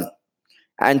willing to learn,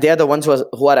 and they are the ones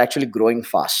who are actually growing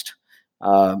fast.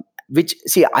 Uh, which,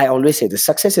 see, I always say this: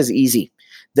 success is easy.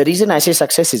 The reason I say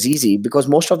success is easy because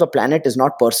most of the planet is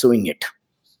not pursuing it.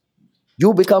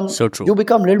 you become So true. you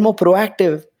become a little more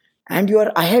proactive, and you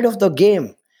are ahead of the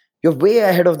game. You're way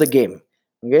ahead of the game.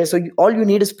 Okay, so all you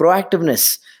need is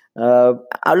proactiveness.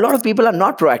 A lot of people are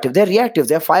not proactive, they're reactive,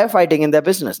 they're firefighting in their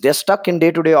business, they're stuck in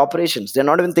day-to-day operations, they're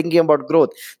not even thinking about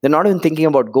growth, they're not even thinking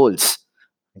about goals.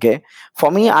 Okay,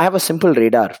 for me, I have a simple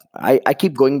radar. I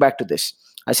keep going back to this.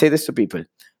 I say this to people: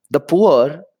 the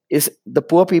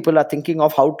poor people are thinking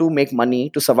of how to make money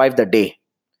to survive the day.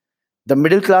 The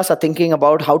middle class are thinking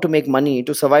about how to make money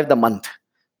to survive the month.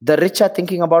 The rich are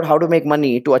thinking about how to make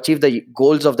money to achieve the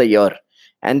goals of the year.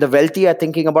 And the wealthy are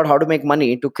thinking about how to make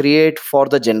money to create for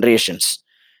the generations.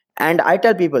 And I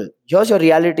tell people, here's your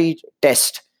reality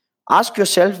test. Ask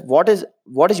yourself, what is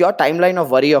your timeline of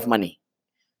worry of money?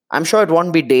 I'm sure it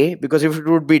won't be day, because if it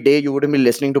would be day, you wouldn't be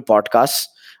listening to podcasts.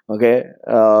 Okay.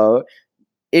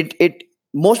 It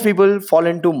Most people fall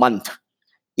into month,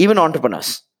 even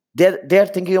entrepreneurs. They're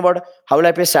thinking about, how will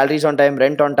I pay salaries on time,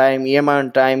 rent on time, EMI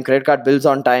on time, credit card bills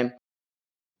on time.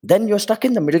 Then you're stuck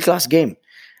in the middle class game.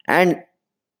 And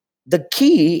the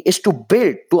key is to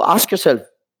ask yourself,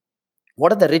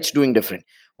 what are the rich doing different?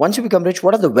 Once you become rich,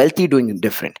 what are the wealthy doing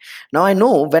different? Now, I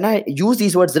know when I use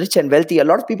these words, rich and wealthy, a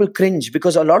lot of people cringe,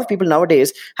 because a lot of people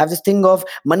nowadays have this thing of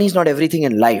money is not everything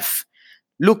in life.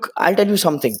 Look, I'll tell you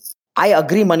something. I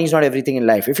agree, money is not everything in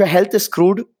life. If your health is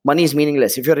screwed, money is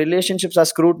meaningless. If your relationships are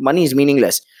screwed, money is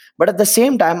meaningless. But at the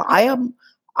same time,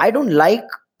 I don't like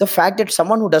the fact that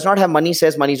someone who does not have money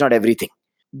says money is not everything.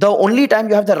 The only time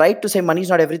you have the right to say money is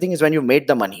not everything is when you made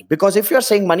the money. Because if you're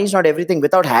saying money is not everything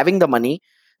without having the money,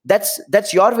 that's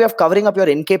your way of covering up your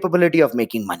incapability of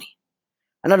making money.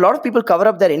 And a lot of people cover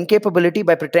up their incapability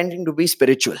by pretending to be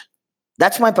spiritual.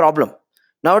 That's my problem.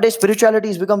 Nowadays, spirituality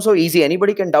has become so easy.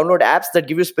 Anybody can download apps that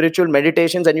give you spiritual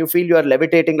meditations and you feel you are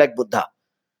levitating like Buddha.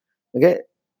 Okay?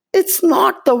 It's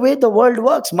not the way the world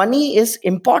works. Money is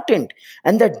important.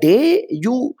 And the day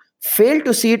you fail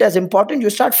to see it as important,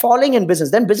 you start falling in business.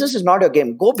 Then business is not your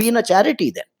game. Go be in a charity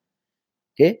then.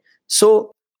 Okay?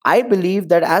 So I believe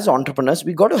that as entrepreneurs,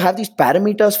 we got to have these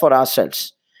parameters for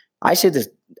ourselves. I say this: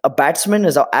 a batsman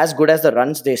is as good as the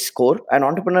runs they score, an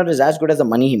entrepreneur is as good as the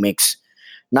money he makes.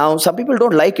 Now, some people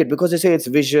don't like it because they say it's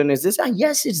vision, is this?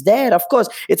 Yes, it's there. Of course,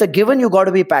 it's a given you got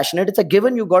to be passionate. It's a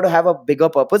given you got to have a bigger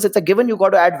purpose. It's a given you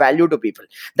got to add value to people.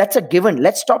 That's a given.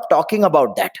 Let's stop talking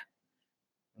about that.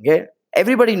 Okay?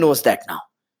 Everybody knows that now.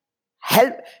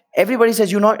 Help. Everybody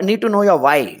says need to know your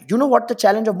why. You know what the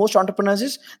challenge of most entrepreneurs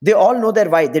is? They all know their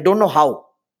why. They don't know how.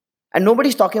 And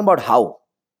nobody's talking about how.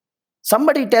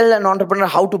 Somebody tell an entrepreneur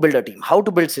how to build a team, how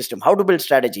to build system, how to build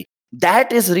strategy.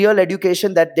 That is real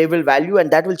education that they will value,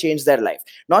 and that will change their life.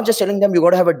 Not just telling them you got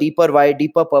to have a deeper why,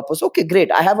 deeper purpose. Okay,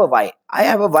 great. I have a why.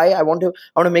 I want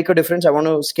to make a difference. I want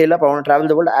to scale up. I want to travel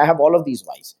the world. I have all of these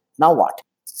whys. Now what?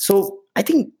 So I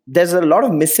think there's a lot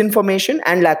of misinformation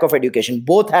and lack of education,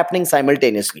 both happening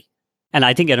simultaneously. And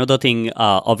I think another thing,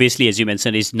 obviously, as you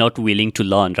mentioned, is not willing to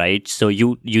learn, right? So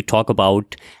you talk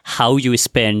about how you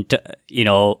spent,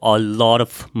 a lot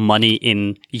of money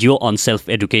in your own self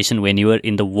education when you were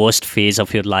in the worst phase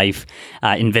of your life,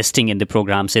 investing in the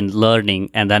programs and learning,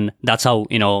 and then that's how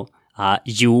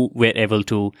you were able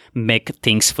to make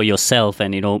things for yourself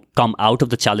and come out of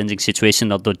the challenging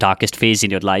situation of the darkest phase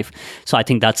in your life. So I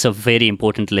think that's a very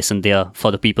important lesson there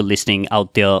for the people listening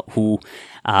out there who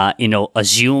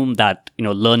assume that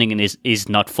learning is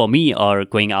not for me, or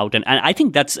going out and I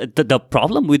think that's the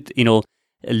problem with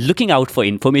looking out for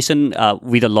information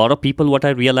with a lot of people. What I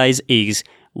realize is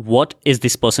what is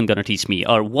this person going to teach me,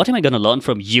 or what am I going to learn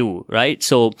from you, right?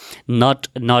 So not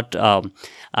valuing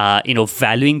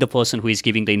the person who is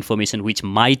giving the information, which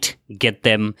might get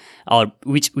them, or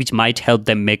which might help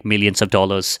them make millions of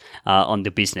dollars on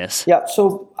the business. Yeah.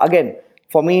 So again,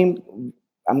 for me,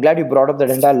 I'm glad you brought up that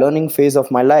entire learning phase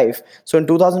of my life. So in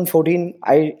 2014,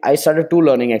 I started two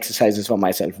learning exercises for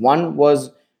myself. One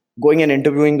was going and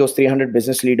interviewing those 300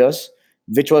 business leaders,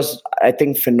 which was, I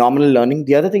think, phenomenal learning.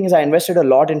 The other thing is I invested a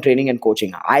lot in training and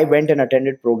coaching. I went and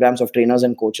attended programs of trainers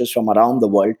and coaches from around the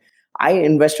world. I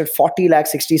invested 40 lakh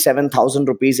 67,000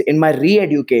 rupees in my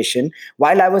re-education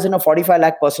while I was in a 45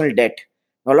 lakh personal debt.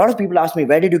 Now, a lot of people ask me,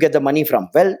 where did you get the money from?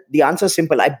 Well, the answer is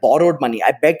simple. I borrowed money.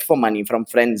 I begged for money from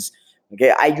friends.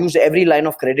 Okay. I used every line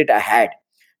of credit I had.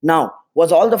 Now,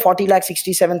 was all the 40 lakh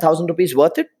 67,000 rupees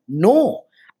worth it? No.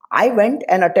 I went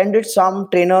and attended some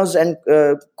trainers and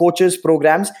coaches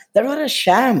programs that were a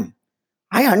sham.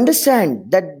 I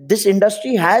understand that this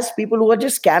industry has people who are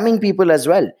just scamming people as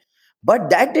well. But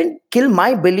that didn't kill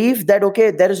my belief that,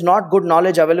 okay, there is not good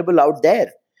knowledge available out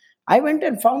there. I went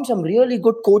and found some really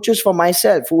good coaches for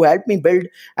myself who helped me build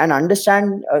and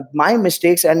understand my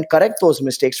mistakes and correct those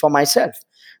mistakes for myself.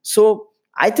 So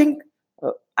I think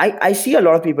I see a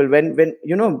lot of people when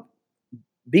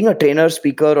being a trainer,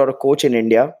 speaker, or a coach in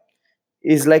India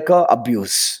is like a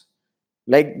abuse.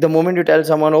 Like the moment you tell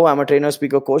someone, oh, I'm a trainer,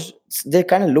 speaker, coach, they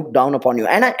kind of look down upon you.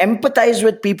 And I empathize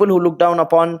with people who look down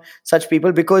upon such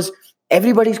people because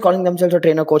everybody's calling themselves a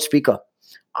trainer, coach, speaker.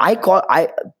 I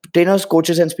trainers,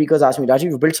 coaches, and speakers ask me,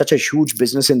 Rajiv, you built such a huge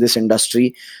business in this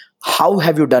industry. How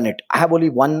have you done it? I have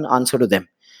only one answer to them.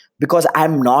 Because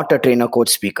I'm not a trainer, coach,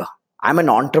 speaker. I'm an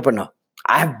entrepreneur.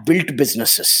 I have built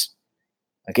businesses.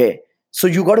 Okay. So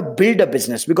you got to build a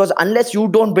business, because unless you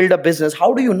don't build a business,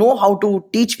 how do you know how to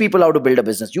teach people how to build a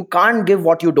business? You can't give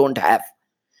what you don't have.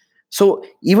 So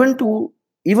even to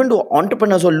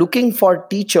entrepreneurs who are looking for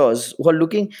teachers, who are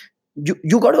looking,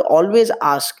 you got to always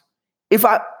ask, if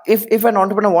an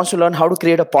entrepreneur wants to learn how to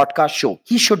create a podcast show,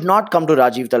 he should not come to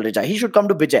Rajiv Talreja. He should come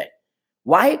to Bijay.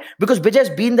 Why? Because Bijay has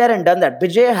been there and done that.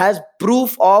 Bijay has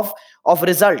proof of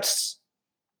results,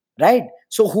 right?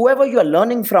 So whoever you are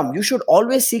learning from, you should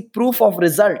always seek proof of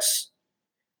results.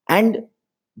 And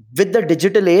with the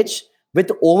digital age,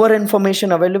 with over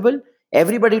information available,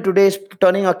 everybody today is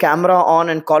turning a camera on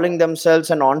and calling themselves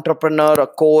an entrepreneur, a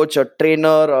coach, a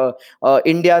trainer,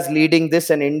 India's leading this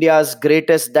and India's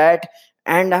greatest that.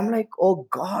 And I'm like, oh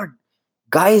God,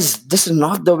 guys, this is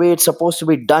not the way it's supposed to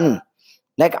be done.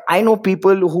 Like, I know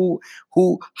people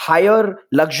who hire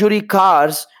luxury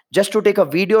cars just to take a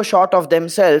video shot of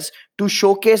themselves to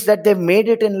showcase that they've made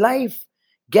it in life.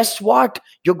 Guess what?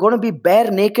 You're going to be bare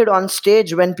naked on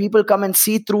stage when people come and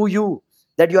see through you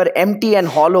that you are empty and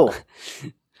hollow.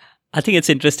 I think it's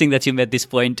interesting that you made this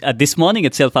point. This morning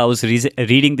itself, I was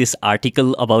reading this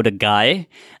article about a guy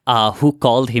who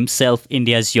called himself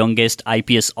India's youngest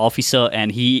IPS officer,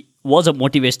 and he was a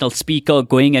motivational speaker,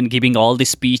 going and giving all the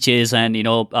speeches and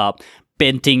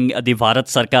painting the Bharat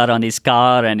Sarkar on his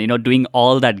car, and doing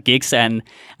all that gigs, and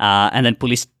then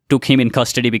police took him in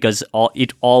custody because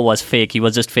it all was fake. He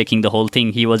was just faking the whole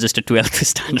thing. He was just a 12th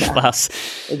standard pass.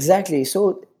 Exactly.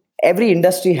 So every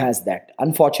industry has that,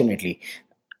 unfortunately.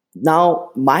 Now,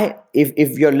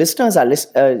 if your listeners are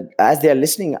as they are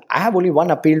listening, I have only one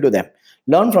appeal to them: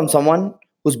 learn from someone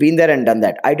who's been there and done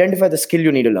that. Identify the skill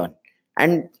you need to learn,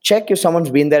 and check if someone's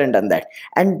been there and done that.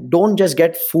 And don't just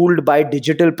get fooled by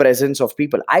digital presence of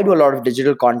people. I do a lot of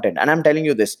digital content, and I'm telling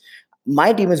you this: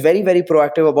 my team is very, very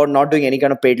proactive about not doing any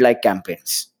kind of paid like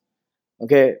campaigns.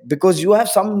 Okay, because you have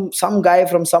some guy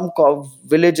from some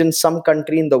village in some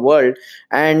country in the world,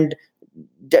 and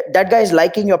that guy is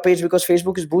liking your page because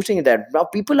Facebook is boosting it there. Now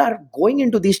people are going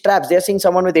into these traps. They're seeing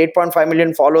someone with 8.5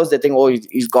 million followers. They think, oh,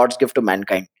 he's God's gift to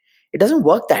mankind. It doesn't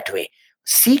work that way.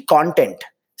 See content.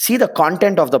 See the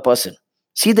content of the person.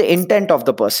 See the intent of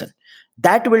the person.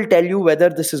 That will tell you whether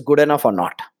this is good enough or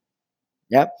not.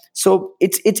 Yeah. So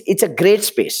it's a great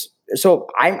space. So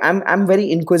I'm very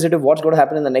inquisitive what's going to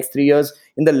happen in the next 3 years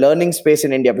in the learning space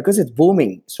in India, because it's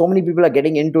booming. So many people are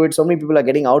getting into it. So many people are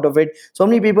getting out of it. So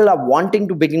many people are wanting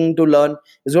to begin to learn.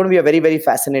 It's going to be a very, very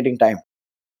fascinating time.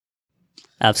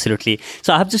 Absolutely.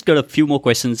 So I have just got a few more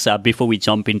questions before we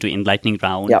jump into enlightening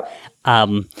round. Yeah.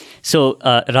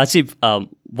 Rajiv,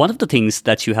 one of the things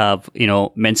that you have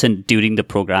mentioned during the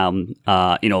program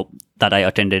that I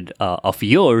attended of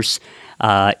yours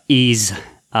is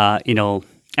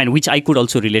and which I could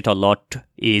also relate a lot,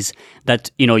 is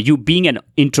that you being an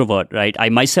introvert, right? I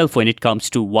myself, when it comes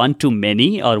to one to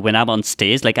many, or when I'm on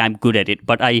stage, like, I'm good at it,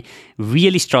 but I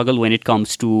really struggle when it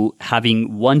comes to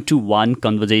having one to one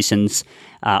conversations,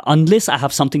 unless I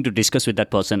have something to discuss with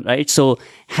that person, right? So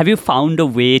have you found a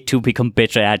way to become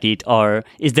better at it, or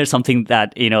is there something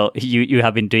that you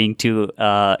have been doing to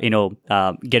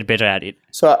get better at it?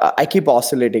 So I keep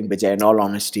oscillating, Vijay, in all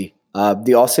honesty.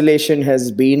 The oscillation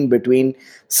has been between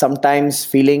sometimes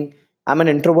feeling I'm an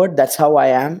introvert, that's how I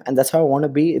am, and that's how I want to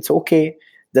be. It's okay.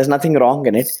 There's nothing wrong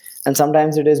in it. And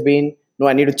sometimes it has been, no,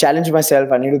 I need to challenge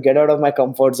myself. I need to get out of my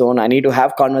comfort zone. I need to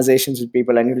have conversations with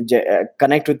people. I need to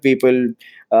connect with people,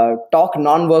 talk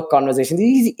non work conversations.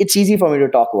 It's easy for me to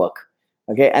talk work.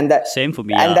 Okay. Same for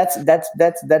me, And yeah.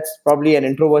 that's probably an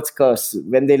introvert's curse.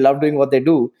 When they love doing what they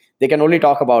do, they can only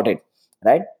talk about it,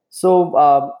 right?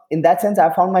 So in that sense,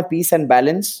 I found my peace and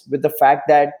balance with the fact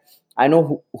that I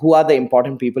know who are the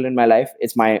important people in my life.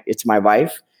 It's my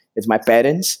wife, it's my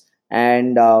parents,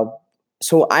 and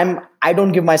so I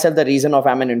don't give myself the reason of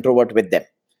I'm an introvert with them.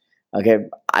 Okay,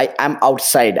 I'm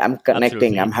outside, I'm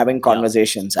connecting, I'm Absolutely. having Yeah.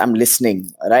 conversations, I'm listening,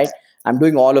 right? I'm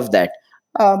doing all of that.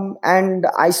 And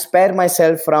I spare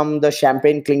myself from the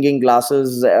champagne clinging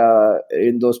glasses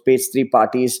in those pastry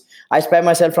parties. I spare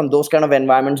myself from those kind of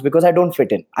environments because I don't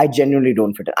fit in. I genuinely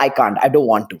don't fit in. I can't, I don't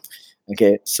want to.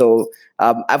 Okay, so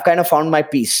I've kind of found my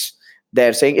peace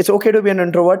there, saying it's okay to be an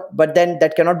introvert, but then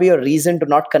that cannot be a reason to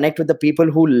not connect with the people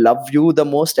who love you the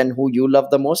most and who you love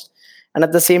the most. And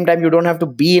at the same time, you don't have to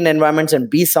be in environments and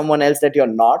be someone else that you're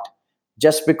not,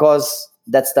 just because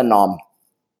that's the norm.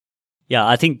 Yeah,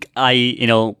 I think I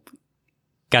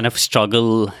kind of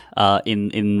struggle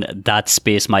in that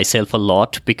space myself a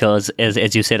lot, because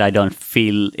as you said, I don't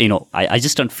feel, I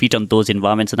just don't fit on those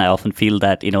environments, and I often feel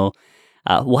that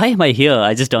why am I here?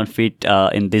 I just don't fit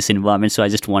in this environment. So I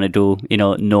just wanted to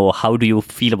know, how do you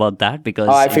feel about that? Oh, Because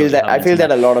I feel you that. have I feel mentioned that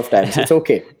that. a lot of times. It's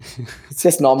okay. It's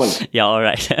just normal. Yeah, all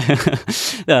right.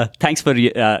 Thanks for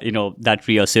that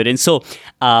reassurance. So,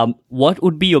 what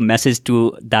would be your message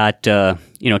to that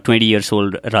 20 years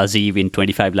old Rajiv in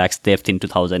 25 lakhs theft in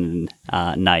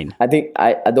 2009? I think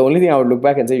the only thing I would look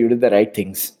back and say you did the right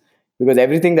things, because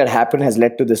everything that happened has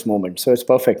led to this moment. So it's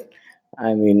perfect.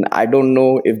 I mean, I don't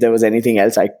know if there was anything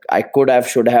else I could have,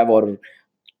 should have, or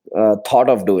thought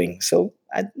of doing. So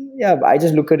yeah, I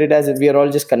just look at it as if we are all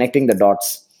just connecting the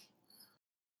dots.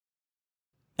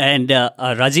 And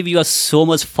Rajiv, you are so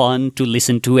much fun to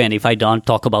listen to. And if I don't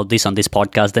talk about this on this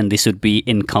podcast, then this would be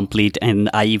incomplete.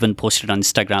 And I even posted on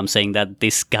Instagram saying that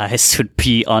this guy should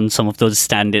be on some of those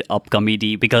stand-up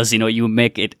comedy, because you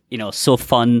make it so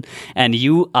fun, and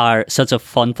you are such a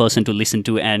fun person to listen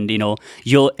to. And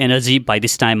your energy, by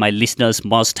this time, my listeners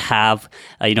must have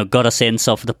got a sense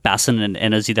of the passion and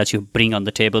energy that you bring on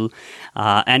the table.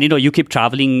 And you keep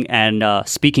traveling and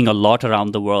speaking a lot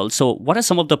around the world. So what are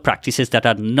some of the practices that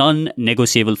are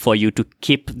non-negotiable for you to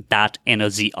keep that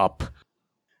energy up?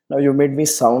 Now you made me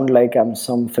sound like I'm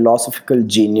some philosophical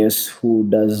genius who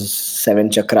does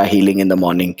seven chakra healing in the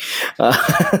morning. Uh,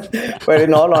 but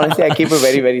in all honesty, I keep it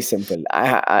very, very simple.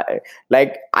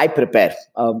 I prepare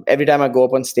every time I go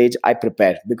up on stage. I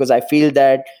prepare because I feel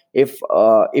that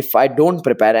if I don't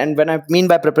prepare, and when I mean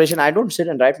by preparation, I don't sit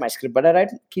and write my script, but I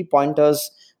write key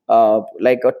pointers,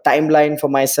 like a timeline for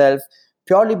myself,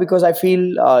 purely because I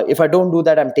feel if I don't do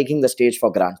that, I'm taking the stage for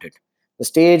granted. The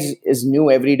stage is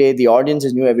new every day, the audience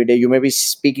is new every day. You may be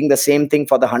speaking the same thing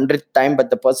for the 100th time,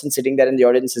 but the person sitting there in the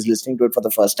audience is listening to it for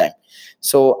the first time.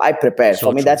 So I prepare. For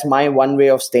So me, true. that's my one way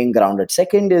of staying grounded.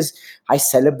 Second is I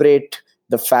celebrate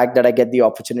the fact that I get the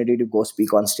opportunity to go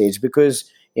speak on stage, because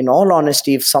in all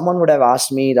honesty, if someone would have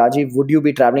asked me, Rajiv, would you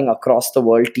be traveling across the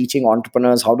world teaching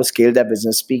entrepreneurs how to scale their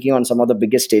business, speaking on some of the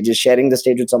biggest stages, sharing the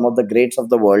stage with some of the greats of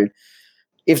the world,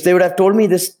 if they would have told me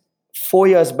this 4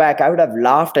 years back, I would have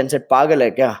laughed and said, Pagal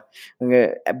hai kya?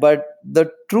 Okay. But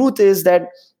the truth is that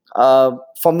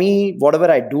for me, whatever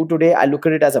I do today, I look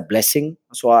at it as a blessing.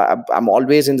 So I'm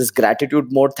always in this gratitude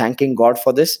mode, thanking God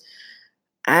for this.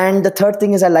 And the third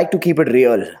thing is I like to keep it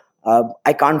real.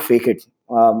 I can't fake it.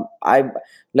 I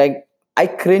like I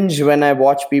cringe when I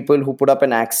watch people who put up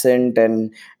an accent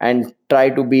and try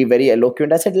to be very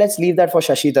eloquent. I said, let's leave that for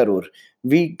Shashi Tharoor.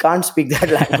 We can't speak that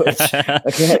language.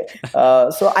 Okay,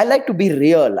 so I like to be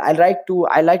real. I like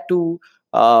to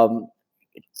um,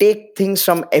 take things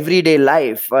from everyday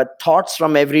life, thoughts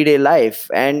from everyday life,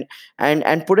 and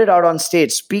put it out on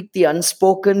stage. Speak the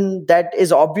unspoken that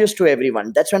is obvious to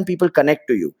everyone. That's when people connect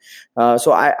to you.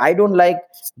 So I don't like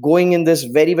going in this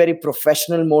very, very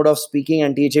professional mode of speaking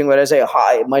and teaching, where I say,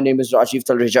 "Hi, my name is Rajiv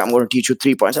Talreja. I'm going to teach you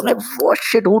 3 points." I'm like, "What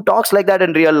shit? Who talks like that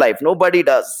in real life? Nobody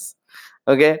does."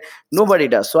 Okay, nobody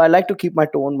does. So I like to keep my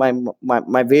tone,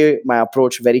 my way, my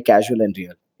approach very casual and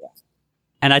real.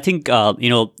 And I think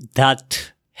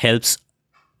that helps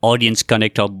audience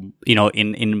connect, or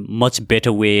in much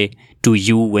better way to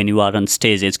you when you are on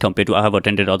stage as compared to, I have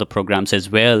attended other programs as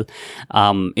well.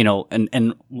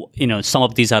 And some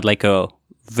of these are like a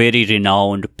very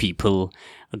renowned people,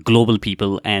 global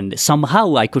people, and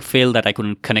somehow I could feel that I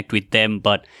couldn't connect with them.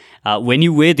 But when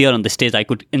you were there on the stage, I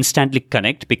could instantly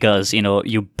connect, because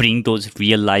you bring those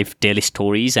real life daily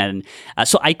stories. And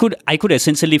so I could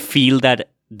essentially feel that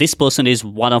this person is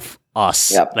one of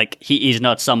us. Yep. Like, he is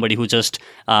not somebody who just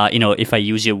if I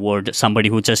use your word, somebody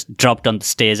who just dropped on the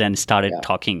stage and started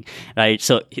talking, right?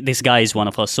 So this guy is one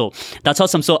of us. So that's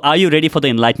awesome. So are you ready for the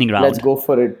enlightening round? Let's go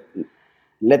for it.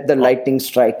 Let the lightning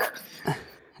strike.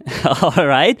 All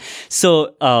right.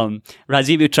 So,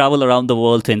 Rajiv, you travel around the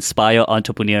world to inspire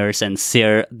entrepreneurs and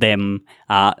share them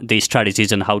the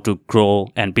strategies on how to grow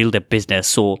and build a business.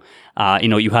 So,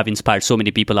 you have inspired so many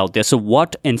people out there. So,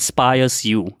 what inspires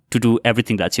you to do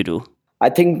everything that you do? I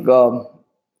think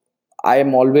I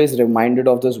am always reminded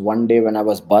of this one day when I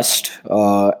was bust,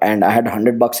 and I had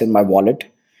 $100 in my wallet,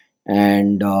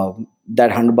 and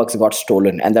that $100 got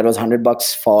stolen, and that was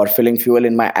 $100 for filling fuel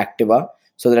in my Activa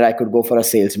so that I could go for a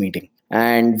sales meeting.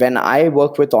 And when I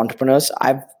work with entrepreneurs,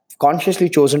 I've consciously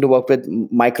chosen to work with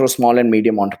micro, small, and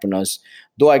medium entrepreneurs.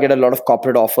 Though I get a lot of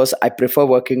corporate offers, I prefer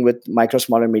working with micro,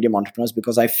 small, and medium entrepreneurs,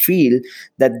 because I feel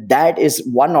that that is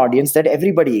one audience that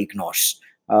everybody ignores.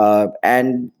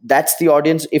 And that's the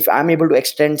audience, if I'm able to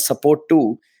extend support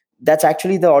to, that's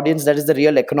actually the audience that is the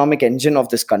real economic engine of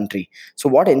this country. So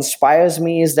what inspires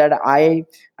me is that I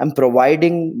am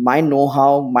providing my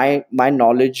know-how, my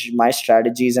knowledge, my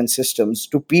strategies and systems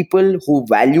to people who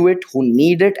value it, who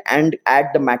need it, and add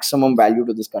the maximum value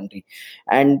to this country.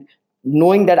 And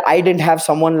knowing that I didn't have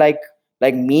someone like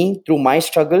me through my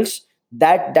struggles,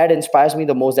 that inspires me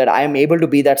the most, that I am able to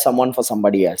be that someone for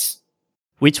somebody else.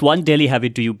 Which one daily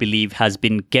habit do you believe has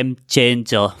been game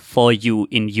changer for you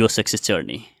in your success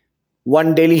journey?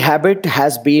 One daily habit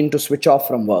has been to switch off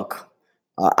from work.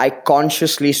 I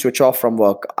consciously switch off from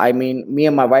work. I mean, me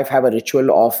and my wife have a ritual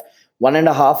of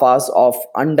 1.5 hours of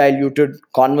undiluted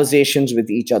conversations with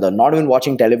each other, not even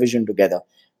watching television together.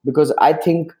 Because I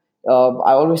think,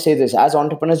 I always say this, as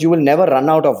entrepreneurs, you will never run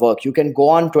out of work. You can go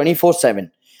on 24/7.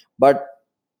 But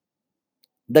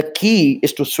the key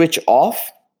is to switch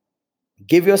off,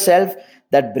 give yourself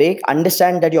that break,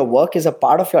 understand that your work is a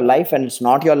part of your life and it's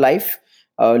not your life.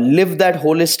 Live that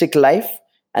holistic life,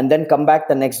 and then come back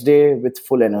the next day with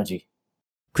full energy.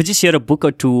 Could you share a book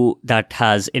or two that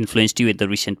has influenced you in the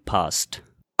recent past?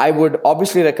 I would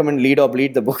obviously recommend Lead or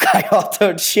Bleed, the book I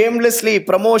authored. Shamelessly,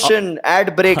 promotion,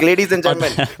 ad break, ladies and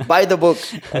gentlemen, buy the book.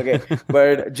 Okay,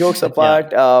 but jokes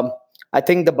apart, I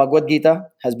think the Bhagavad Gita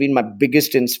has been my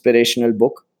biggest inspirational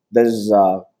book. There's,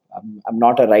 I'm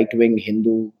not a right wing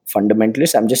Hindu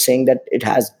fundamentalist. I'm just saying that it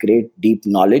has great, deep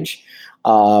knowledge.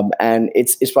 And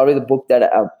it's probably the book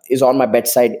that is on my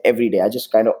bedside every day. I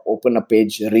just kind of open a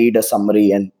page, read a summary,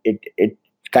 and it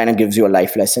kind of gives you a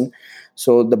life lesson.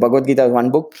 So the Bhagavad Gita is one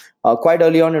book. Quite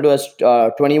early on, it was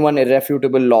 21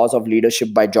 Irrefutable Laws of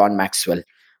Leadership by John Maxwell.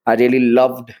 I really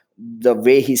loved the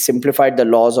way he simplified the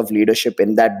laws of leadership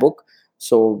in that book.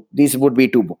 So these would be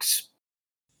two books.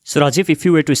 So, Rajiv, if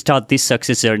you were to start this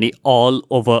success journey all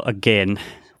over again,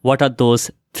 what are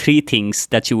those 3 things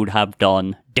that you would have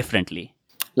done differently?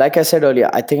 Like I said earlier,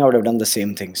 I think I would have done the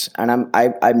same things. And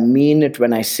I mean it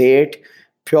when I say it,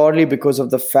 purely because of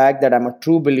the fact that I'm a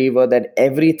true believer that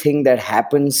everything that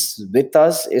happens with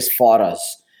us is for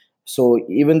us. So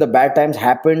even the bad times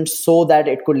happened so that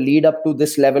it could lead up to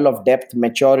this level of depth,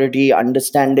 maturity,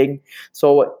 understanding.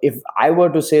 So if I were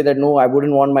to say that no, I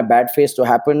wouldn't want my bad phase to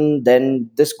happen, then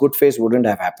this good phase wouldn't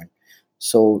have happened.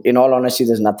 So in all honesty,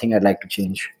 there's nothing I'd like to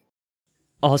change.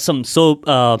 Awesome. So,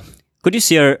 could you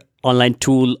share online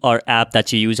tool or app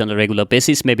that you use on a regular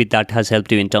basis? Maybe that has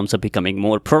helped you in terms of becoming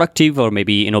more productive, or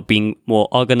maybe being more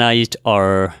organized,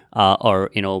 or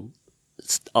of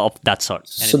that sort.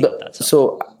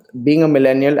 So being a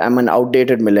millennial, I'm an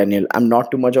outdated millennial. I'm not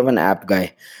too much of an app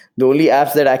guy. The only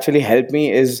apps that actually help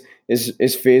me is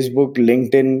Facebook,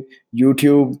 LinkedIn,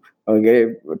 YouTube,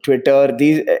 okay, Twitter,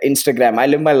 these Instagram. I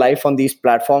live my life on these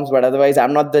platforms, but otherwise,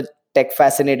 I'm not the tech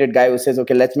fascinated guy who says,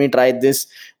 okay, let me try this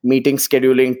meeting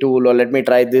scheduling tool, or let me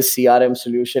try this CRM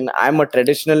solution. I'm a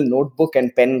traditional notebook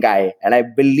and pen guy, and I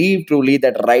believe truly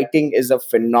that writing is a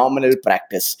phenomenal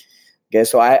practice. Okay,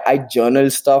 so I journal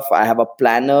stuff. I have a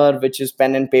planner which is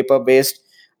pen and paper based.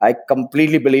 I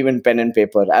completely believe in pen and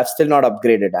paper. I've still not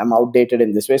upgraded. I'm outdated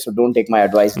in this way, so don't take my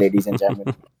advice, ladies and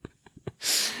gentlemen.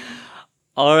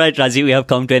 All right, Rajiv, we have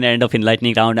come to an end of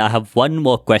enlightening round. I have one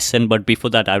more question, but before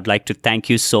that, I would like to thank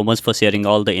you so much for sharing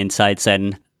all the insights.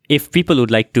 And if people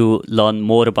would like to learn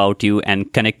more about you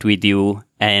and connect with you,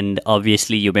 and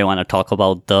obviously you may want to talk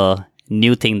about the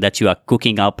new thing that you are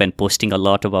cooking up and posting a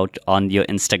lot about on your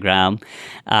Instagram,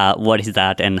 what is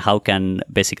that, and how can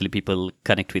basically people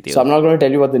connect with you? So I'm not going to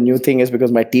tell you what the new thing is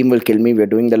because my team will kill me. We're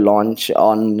doing the launch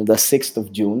on the 6th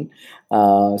of June.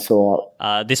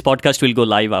 This podcast will go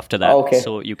live after that, okay.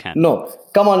 So you can. No,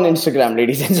 come on Instagram,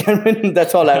 ladies and gentlemen.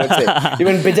 That's all I would say.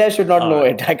 Even Bijay should not know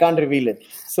it. I can't reveal it.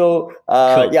 So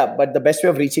Cool. yeah, but the best way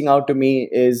of reaching out to me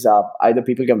is either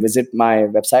people can visit my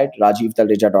website,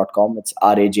 rajivtalreja.com. It's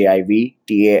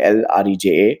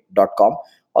RAJIVTALREJA.com.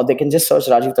 Or they can just search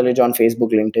Rajiv Talreja on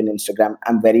Facebook, LinkedIn, Instagram.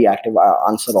 I'm very active. I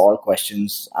answer all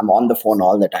questions. I'm on the phone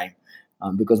all the time.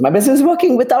 Because my business is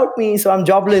working without me, so I'm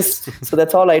jobless. So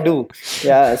that's all I do.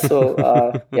 Yeah. So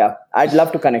yeah, I'd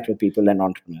love to connect with people and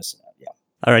entrepreneurs. Yeah.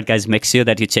 All right, guys, make sure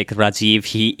that you check Rajiv.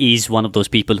 He is one of those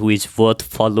people who is worth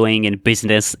following in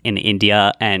business in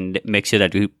India, and make sure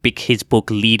that you pick his book,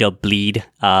 Lead or Bleed.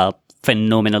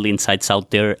 Phenomenal insights out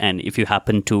there. And if you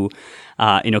happen to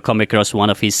come across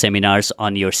one of his seminars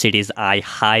on your cities, I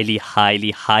highly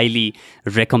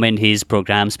recommend his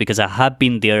programs, because I have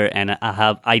been there and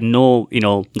I know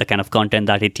the kind of content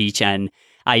that he teach, and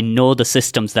I know the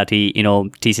systems that he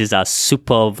teaches are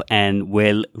superb and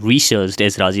well researched.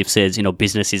 As Rajiv says,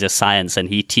 business is a science, and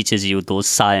he teaches you those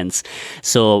science.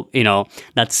 So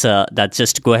that's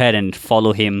just go ahead and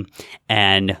follow him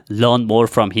and learn more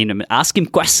from him. Ask him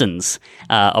questions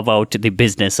about the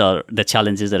business or the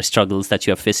challenges or struggles that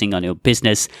you are facing on your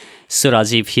business. So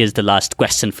Rajiv, here's the last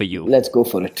question for you. Let's go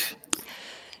for it.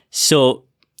 So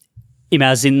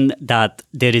imagine that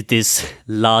there is this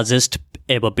largest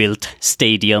ever built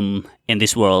stadium in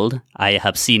this world. I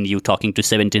have seen you talking to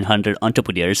 1,700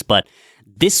 entrepreneurs, but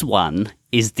this one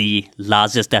is the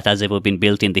largest that has ever been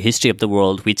built in the history of the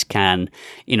world, which can,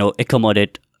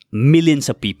 accommodate millions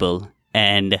of people.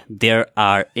 And there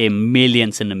are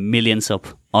millions and millions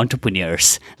of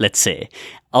entrepreneurs, let's say,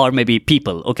 or maybe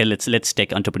people. Okay, let's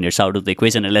take entrepreneurs out of the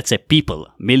equation, and let's say people,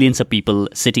 millions of people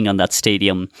sitting on that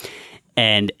stadium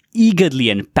and eagerly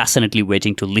and passionately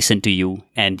waiting to listen to you.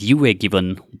 And you were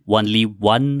given only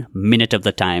 1 minute of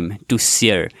the time to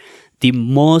share the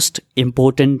most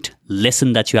important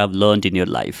lesson that you have learned in your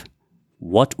life.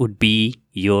 What would be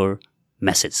your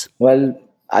message? Well,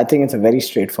 I think it's a very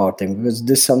straightforward thing, because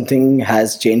this something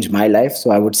has changed my life.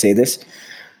 So I would say this: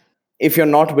 if you're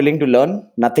not willing to learn,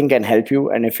 nothing can help you.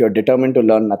 And if you're determined to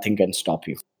learn, nothing can stop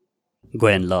you. Go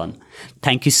and learn.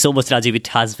 Thank you so much, Rajiv. It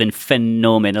has been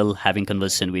phenomenal having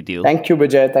conversation with you. Thank you,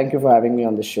 Bijay. Thank you for having me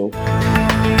on the show.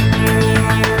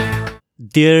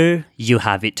 There you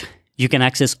have it. You can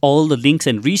access all the links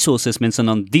and resources mentioned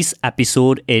on this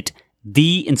episode at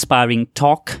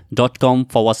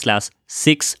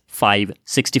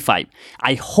theinspiringtalk.com/6565.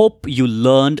 I hope you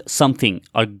learned something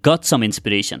or got some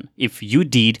inspiration. If you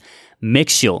did,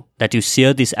 make sure that you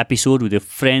share this episode with your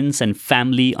friends and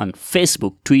family on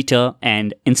Facebook, Twitter,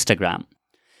 and Instagram.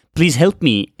 Please help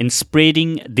me in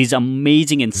spreading these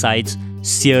amazing insights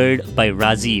shared by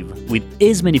Rajiv with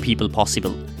as many people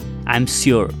possible. I'm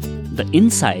sure the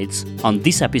insights on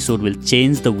this episode will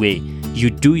change the way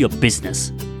you do your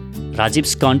business.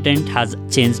 Rajiv's content has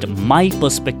changed my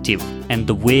perspective and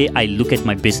the way I look at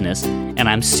my business, and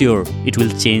I'm sure it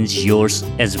will change yours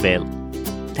as well.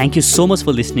 Thank you so much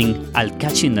for listening. I'll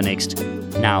catch you in the next.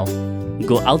 Now,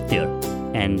 go out there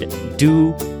and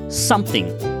do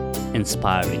something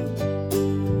inspiring.